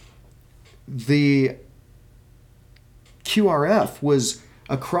 The QRF was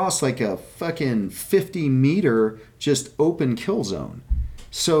across like a fucking 50-meter just open kill zone.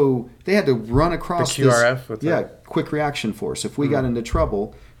 So they had to run across the QRF? This, quick reaction force. If we got into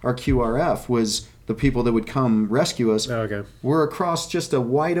trouble, our QRF was the people that would come rescue us. Oh, okay. We're across just a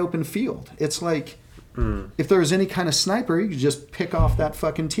wide open field. It's like if there was any kind of sniper, you could just pick off that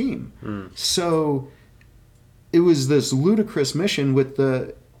fucking team. So it was this ludicrous mission with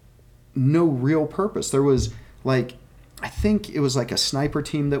no real purpose. There was like, I think it was like a sniper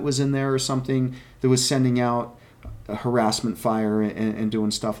team that was in there or something that was sending out a harassment fire and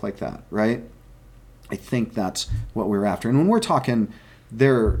doing stuff like that, right? I think that's what we were after. And when we're talking,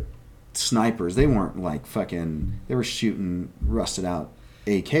 they're snipers. They weren't like fucking, they were shooting rusted out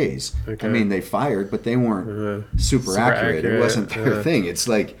AKs. Okay. I mean, they fired, but they weren't super accurate. It wasn't their thing. It's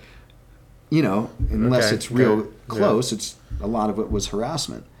like, you know, unless it's real close, it's a lot of it was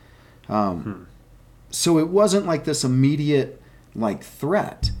harassment. So it wasn't like this immediate like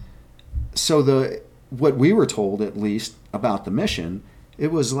threat. so what we were told, at least, about the mission,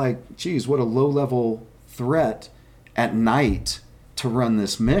 it was like, geez, what a low-level threat at night to run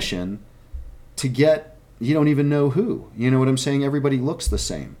this mission to get, you don't even know who. You know what I'm saying? Everybody looks the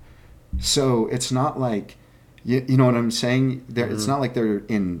same. So it's not like, you know what I'm saying? It's not like they're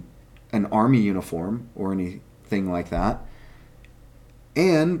in an army uniform or anything like that.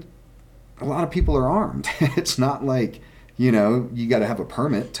 And a lot of people are armed. It's not like, you know, you got to have a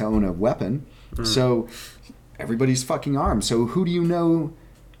permit to own a weapon. So everybody's fucking armed. So who do you know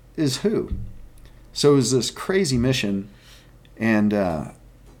is who? So it was this crazy mission. And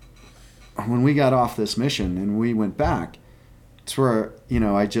when we got off this mission and we went back, it's where, you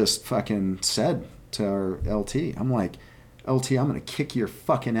know, I just fucking said to our LT, I'm like, LT, I'm going to kick your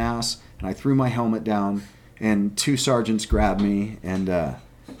fucking ass. And I threw my helmet down and 2 sergeants grabbed me. And,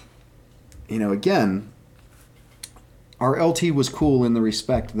 you know, again, our LT was cool in the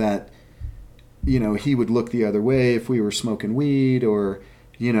respect that, you know, he would look the other way if we were smoking weed or,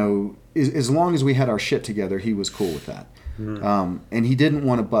 you know, as long as we had our shit together, he was cool with that. And he didn't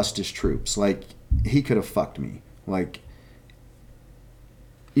want to bust his troops. Like, he could have fucked me. Like,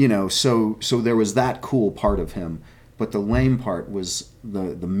 you know, so there was that cool part of him. But the lame part was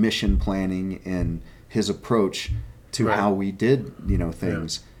the mission planning and his approach to how we did, you know,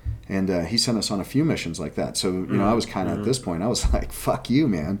 things. Yeah. And he sent us on a few missions like that. So, you know, I was kind of at this point, I was like, fuck you,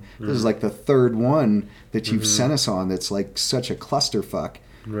 man. This is like the third one that you've sent us on that's like such a clusterfuck.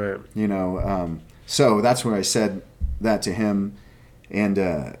 Right. You know, so that's when I said that to him. And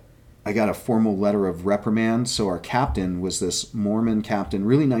I got a formal letter of reprimand. So our captain was this Mormon captain,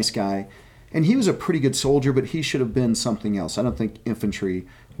 really nice guy. And he was a pretty good soldier, but he should have been something else. I don't think infantry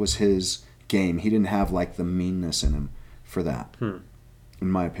was his game. He didn't have like the meanness in him for that, in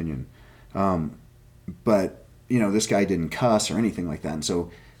my opinion. But, you know, this guy didn't cuss or anything like that. And so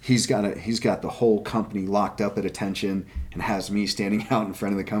he's got the whole company locked up at attention and has me standing out in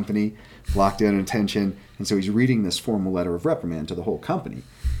front of the company locked in attention. And so he's reading this formal letter of reprimand to the whole company.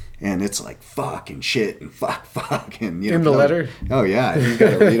 And it's like fuck and shit and fuck and, you know. In the letter? Oh yeah, you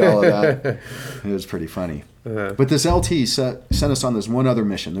got to read all of that. It was pretty funny. But this LT sent us on this one other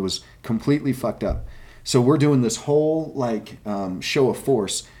mission that was completely fucked up. So we're doing this whole like show of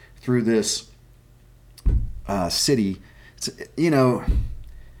force through this city. It's, you know,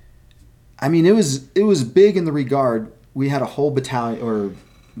 I mean, it was big in the regard. We had a whole battalion, or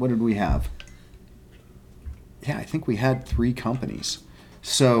what did we have? Yeah, I think we had 3 companies.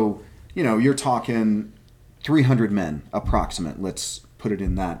 So, you know, you're talking 300 men approximate. Let's put it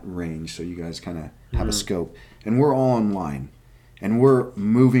in that range so you guys kind of have a scope. And we're all in line. And we're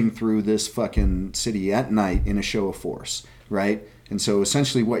moving through this fucking city at night in a show of force, right? And so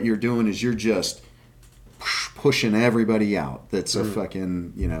essentially what you're doing is you're just pushing everybody out that's a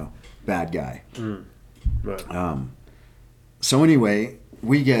fucking, you know, bad guy. Right. So anyway,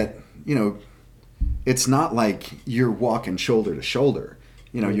 we get, you know, it's not like you're walking shoulder to shoulder.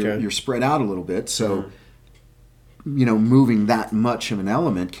 You know, you're spread out a little bit, so you know, moving that much of an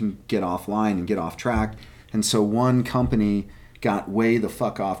element can get offline and get off track. And so one company got way the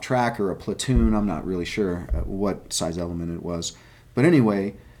fuck off track, or a platoon. I'm not really sure what size element it was, but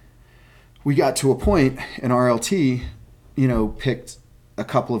anyway, we got to a point, and RLT, you know, picked a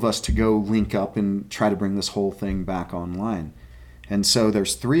couple of us to go link up and try to bring this whole thing back online. And so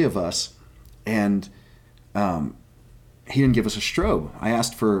there's 3 of us, and he didn't give us a strobe. I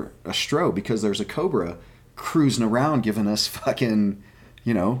asked for a strobe because there's a Cobra cruising around giving us fucking,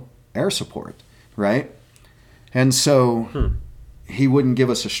 you know, air support, right? And so he wouldn't give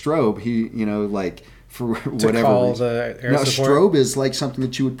us a strobe. He, you know, like for whatever call reason. the air now, support? A strobe is like something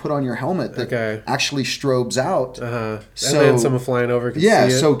that you would put on your helmet that actually strobes out. And So then someone flying over can see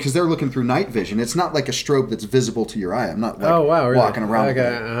it. so because they're looking through night vision, it's not like a strobe that's visible to your eye. I'm not like really? walking around.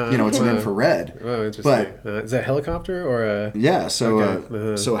 Okay. You know, it's an infrared. Oh, interesting. But is that a helicopter or a? yeah,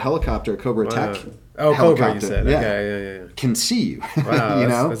 so so a helicopter, a Cobra Tech. Oh, helicopter, Cobra, you said. Okay, yeah. can see you. Wow, you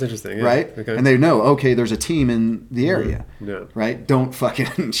know, that's interesting. Yeah. Right? Okay. And they know, okay, there's a team in the area. Yeah. Right? Don't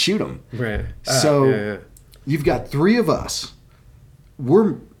fucking shoot them. Right. So you've got 3 of us.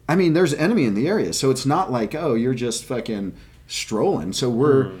 There's enemy in the area, so it's not like, oh, you're just fucking strolling. So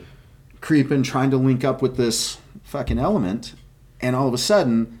we're creeping, trying to link up with this fucking element, and all of a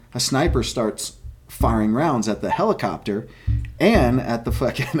sudden, a sniper starts firing rounds at the helicopter and at the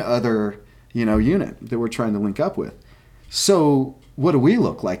fucking other, you know, unit that we're trying to link up with. So what do we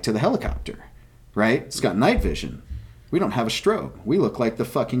look like to the helicopter, right? It's got night vision. We don't have a strobe. We look like the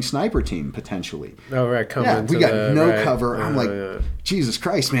fucking sniper team, potentially. Oh, right. We got no cover. I'm like, Jesus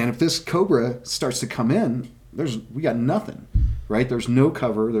Christ, man, if this Cobra starts to come in, we got nothing. right? There's no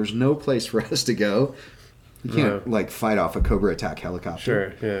cover. There's no place for us to go. You can't like fight off a Cobra attack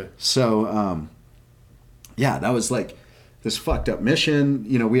helicopter. Sure, yeah. So, yeah, that was like this fucked up mission.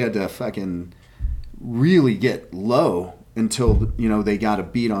 You know, we had to fucking really get low until, you know, they got a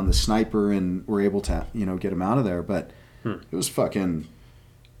beat on the sniper and were able to, you know, get him out of there. But it was fucking,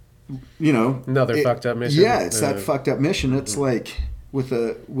 you know. Another fucked up mission. Yeah, it's that fucked up mission. It's like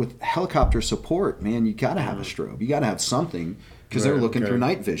with helicopter support, man, you got to have a strobe. You got to have something because they're looking through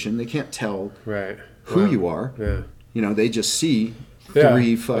night vision. They can't tell who you are. Yeah. You know, they just see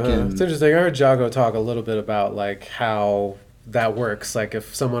three fucking... It's interesting. I heard Jago talk a little bit about like how that works. Like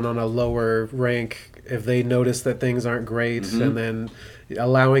if someone on a lower rank, if they notice that things aren't great, and then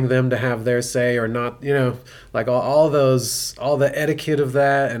allowing them to have their say or not, you know, like all the etiquette of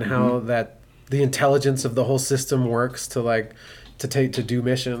that and how that the intelligence of the whole system works to do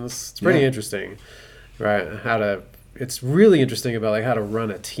missions. It's pretty interesting, right? It's really interesting about like how to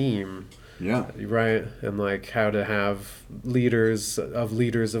run a team. Yeah. Right. And like how to have leaders of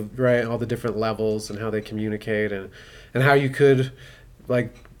right, all the different levels and how they communicate and how you could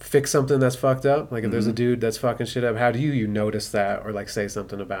like fix something that's fucked up. Like if there's a dude that's fucking shit up, how do you notice that or like say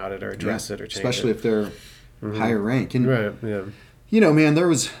something about it or address it or change especially it? if they're higher rank. And, right. Yeah. you know, man, there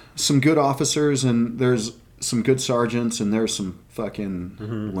was some good officers and there's some good sergeants and there's some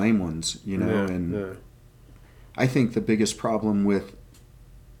fucking lame ones, you know, and I think the biggest problem with,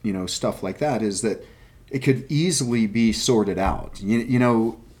 you know, stuff like that is that it could easily be sorted out. You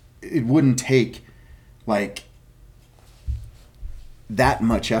know, it wouldn't take like that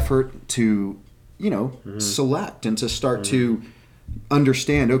much effort to, you know, select and to start to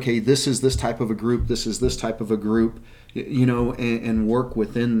understand, okay, this is this type of a group, this is this type of a group, you know, and work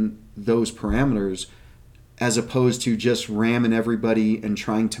within those parameters as opposed to just ramming everybody and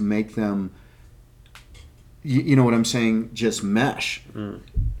trying to make them, you know what I'm saying, just mesh.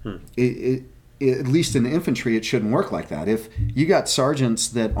 It, at least in the infantry, it shouldn't work like that. If you got sergeants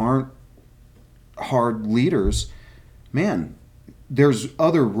that aren't hard leaders, man, there's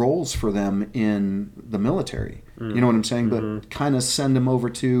other roles for them in the military. You know what I'm saying? But kind of send them over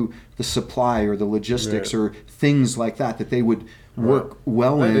to the supply or the logistics or things like that they would work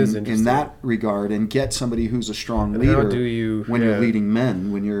well in that regard and get somebody who's a strong leader when you're leading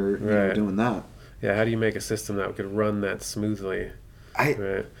men, when you're you know, doing that. Yeah, how do you make a system that could run that smoothly? I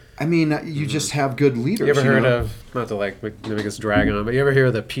mean, you just have good leaders. You ever heard of, not to like make us drag on, but you ever hear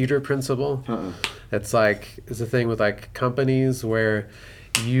of the Peter Principle? It's like, it's a thing with like companies where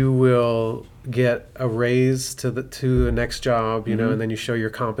you will get a raise to the next job, you know, and then you show you're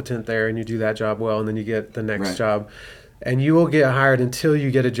competent there and you do that job well, and then you get the next job. And you will get hired until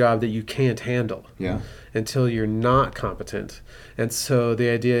you get a job that you can't handle. Yeah. Until you're not competent. And so the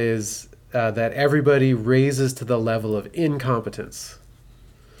idea is that everybody raises to the level of incompetence.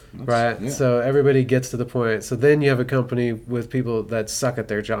 Right? Yeah. So everybody gets to the point. So then you have a company with people that suck at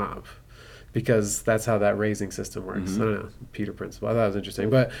their job because that's how that raising system works. I don't know. Peter Principle. I thought it was interesting.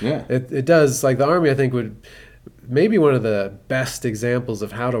 But it does, like the Army, I think, would maybe one of the best examples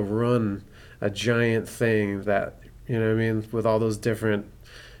of how to run a giant thing that, you know what I mean, with all those different,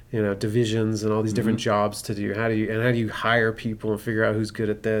 you know, divisions and all these different jobs to do. How do you hire people and figure out who's good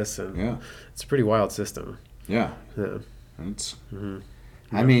at this? And it's a pretty wild system. Yeah. It's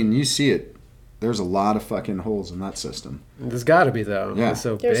I mean, you see it. There's a lot of fucking holes in that system. There's got to be, though. Yeah. It's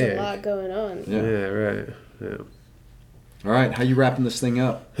so There's big. a lot going on. Yeah, right. Yeah. All right, how you wrapping this thing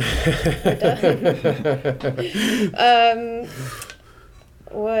up?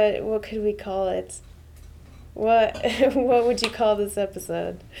 What could we call it? What would you call this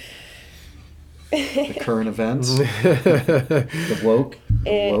episode? The current events, the woke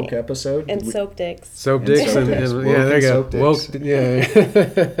episode, and soap dicks. Soap dicks, and yeah, there you go. Woke, yeah.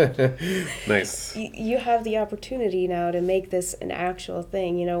 Nice. You have the opportunity now to make this an actual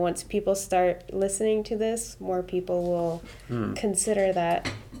thing. You know, once people start listening to this, more people will consider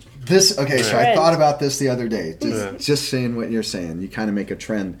that. So I thought about this the other day. Just saying what you're saying, you kind of make a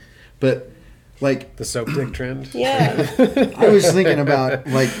trend, but like the soap dick trend. Yeah. I was thinking about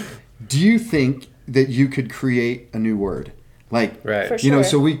like. Do you think that you could create a new word? Like, you know,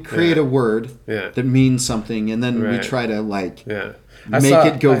 so we create a word that means something, and then we try to like make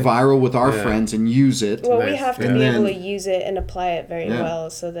it go viral with our friends and use it. Well, we have to be able to use it and apply it very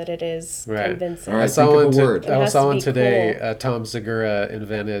well so that it is convincing. All right, think of a word. I saw one today. Cool. Tom Segura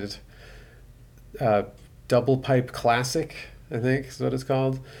invented double pipe classic, I think is what it's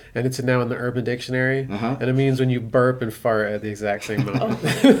called, and it's now in the Urban Dictionary, and it means when you burp and fart at the exact same moment.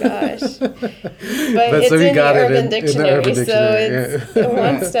 Oh my gosh! But it's so in the Urban Dictionary, so it's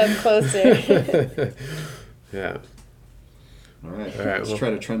one step closer. Yeah. All right. All right, Let's well- try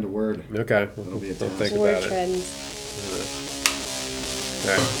to trend a word. Okay. That'll be a We'll task. think Word about it. trends.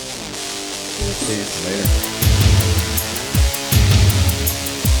 All right. Peace. Later.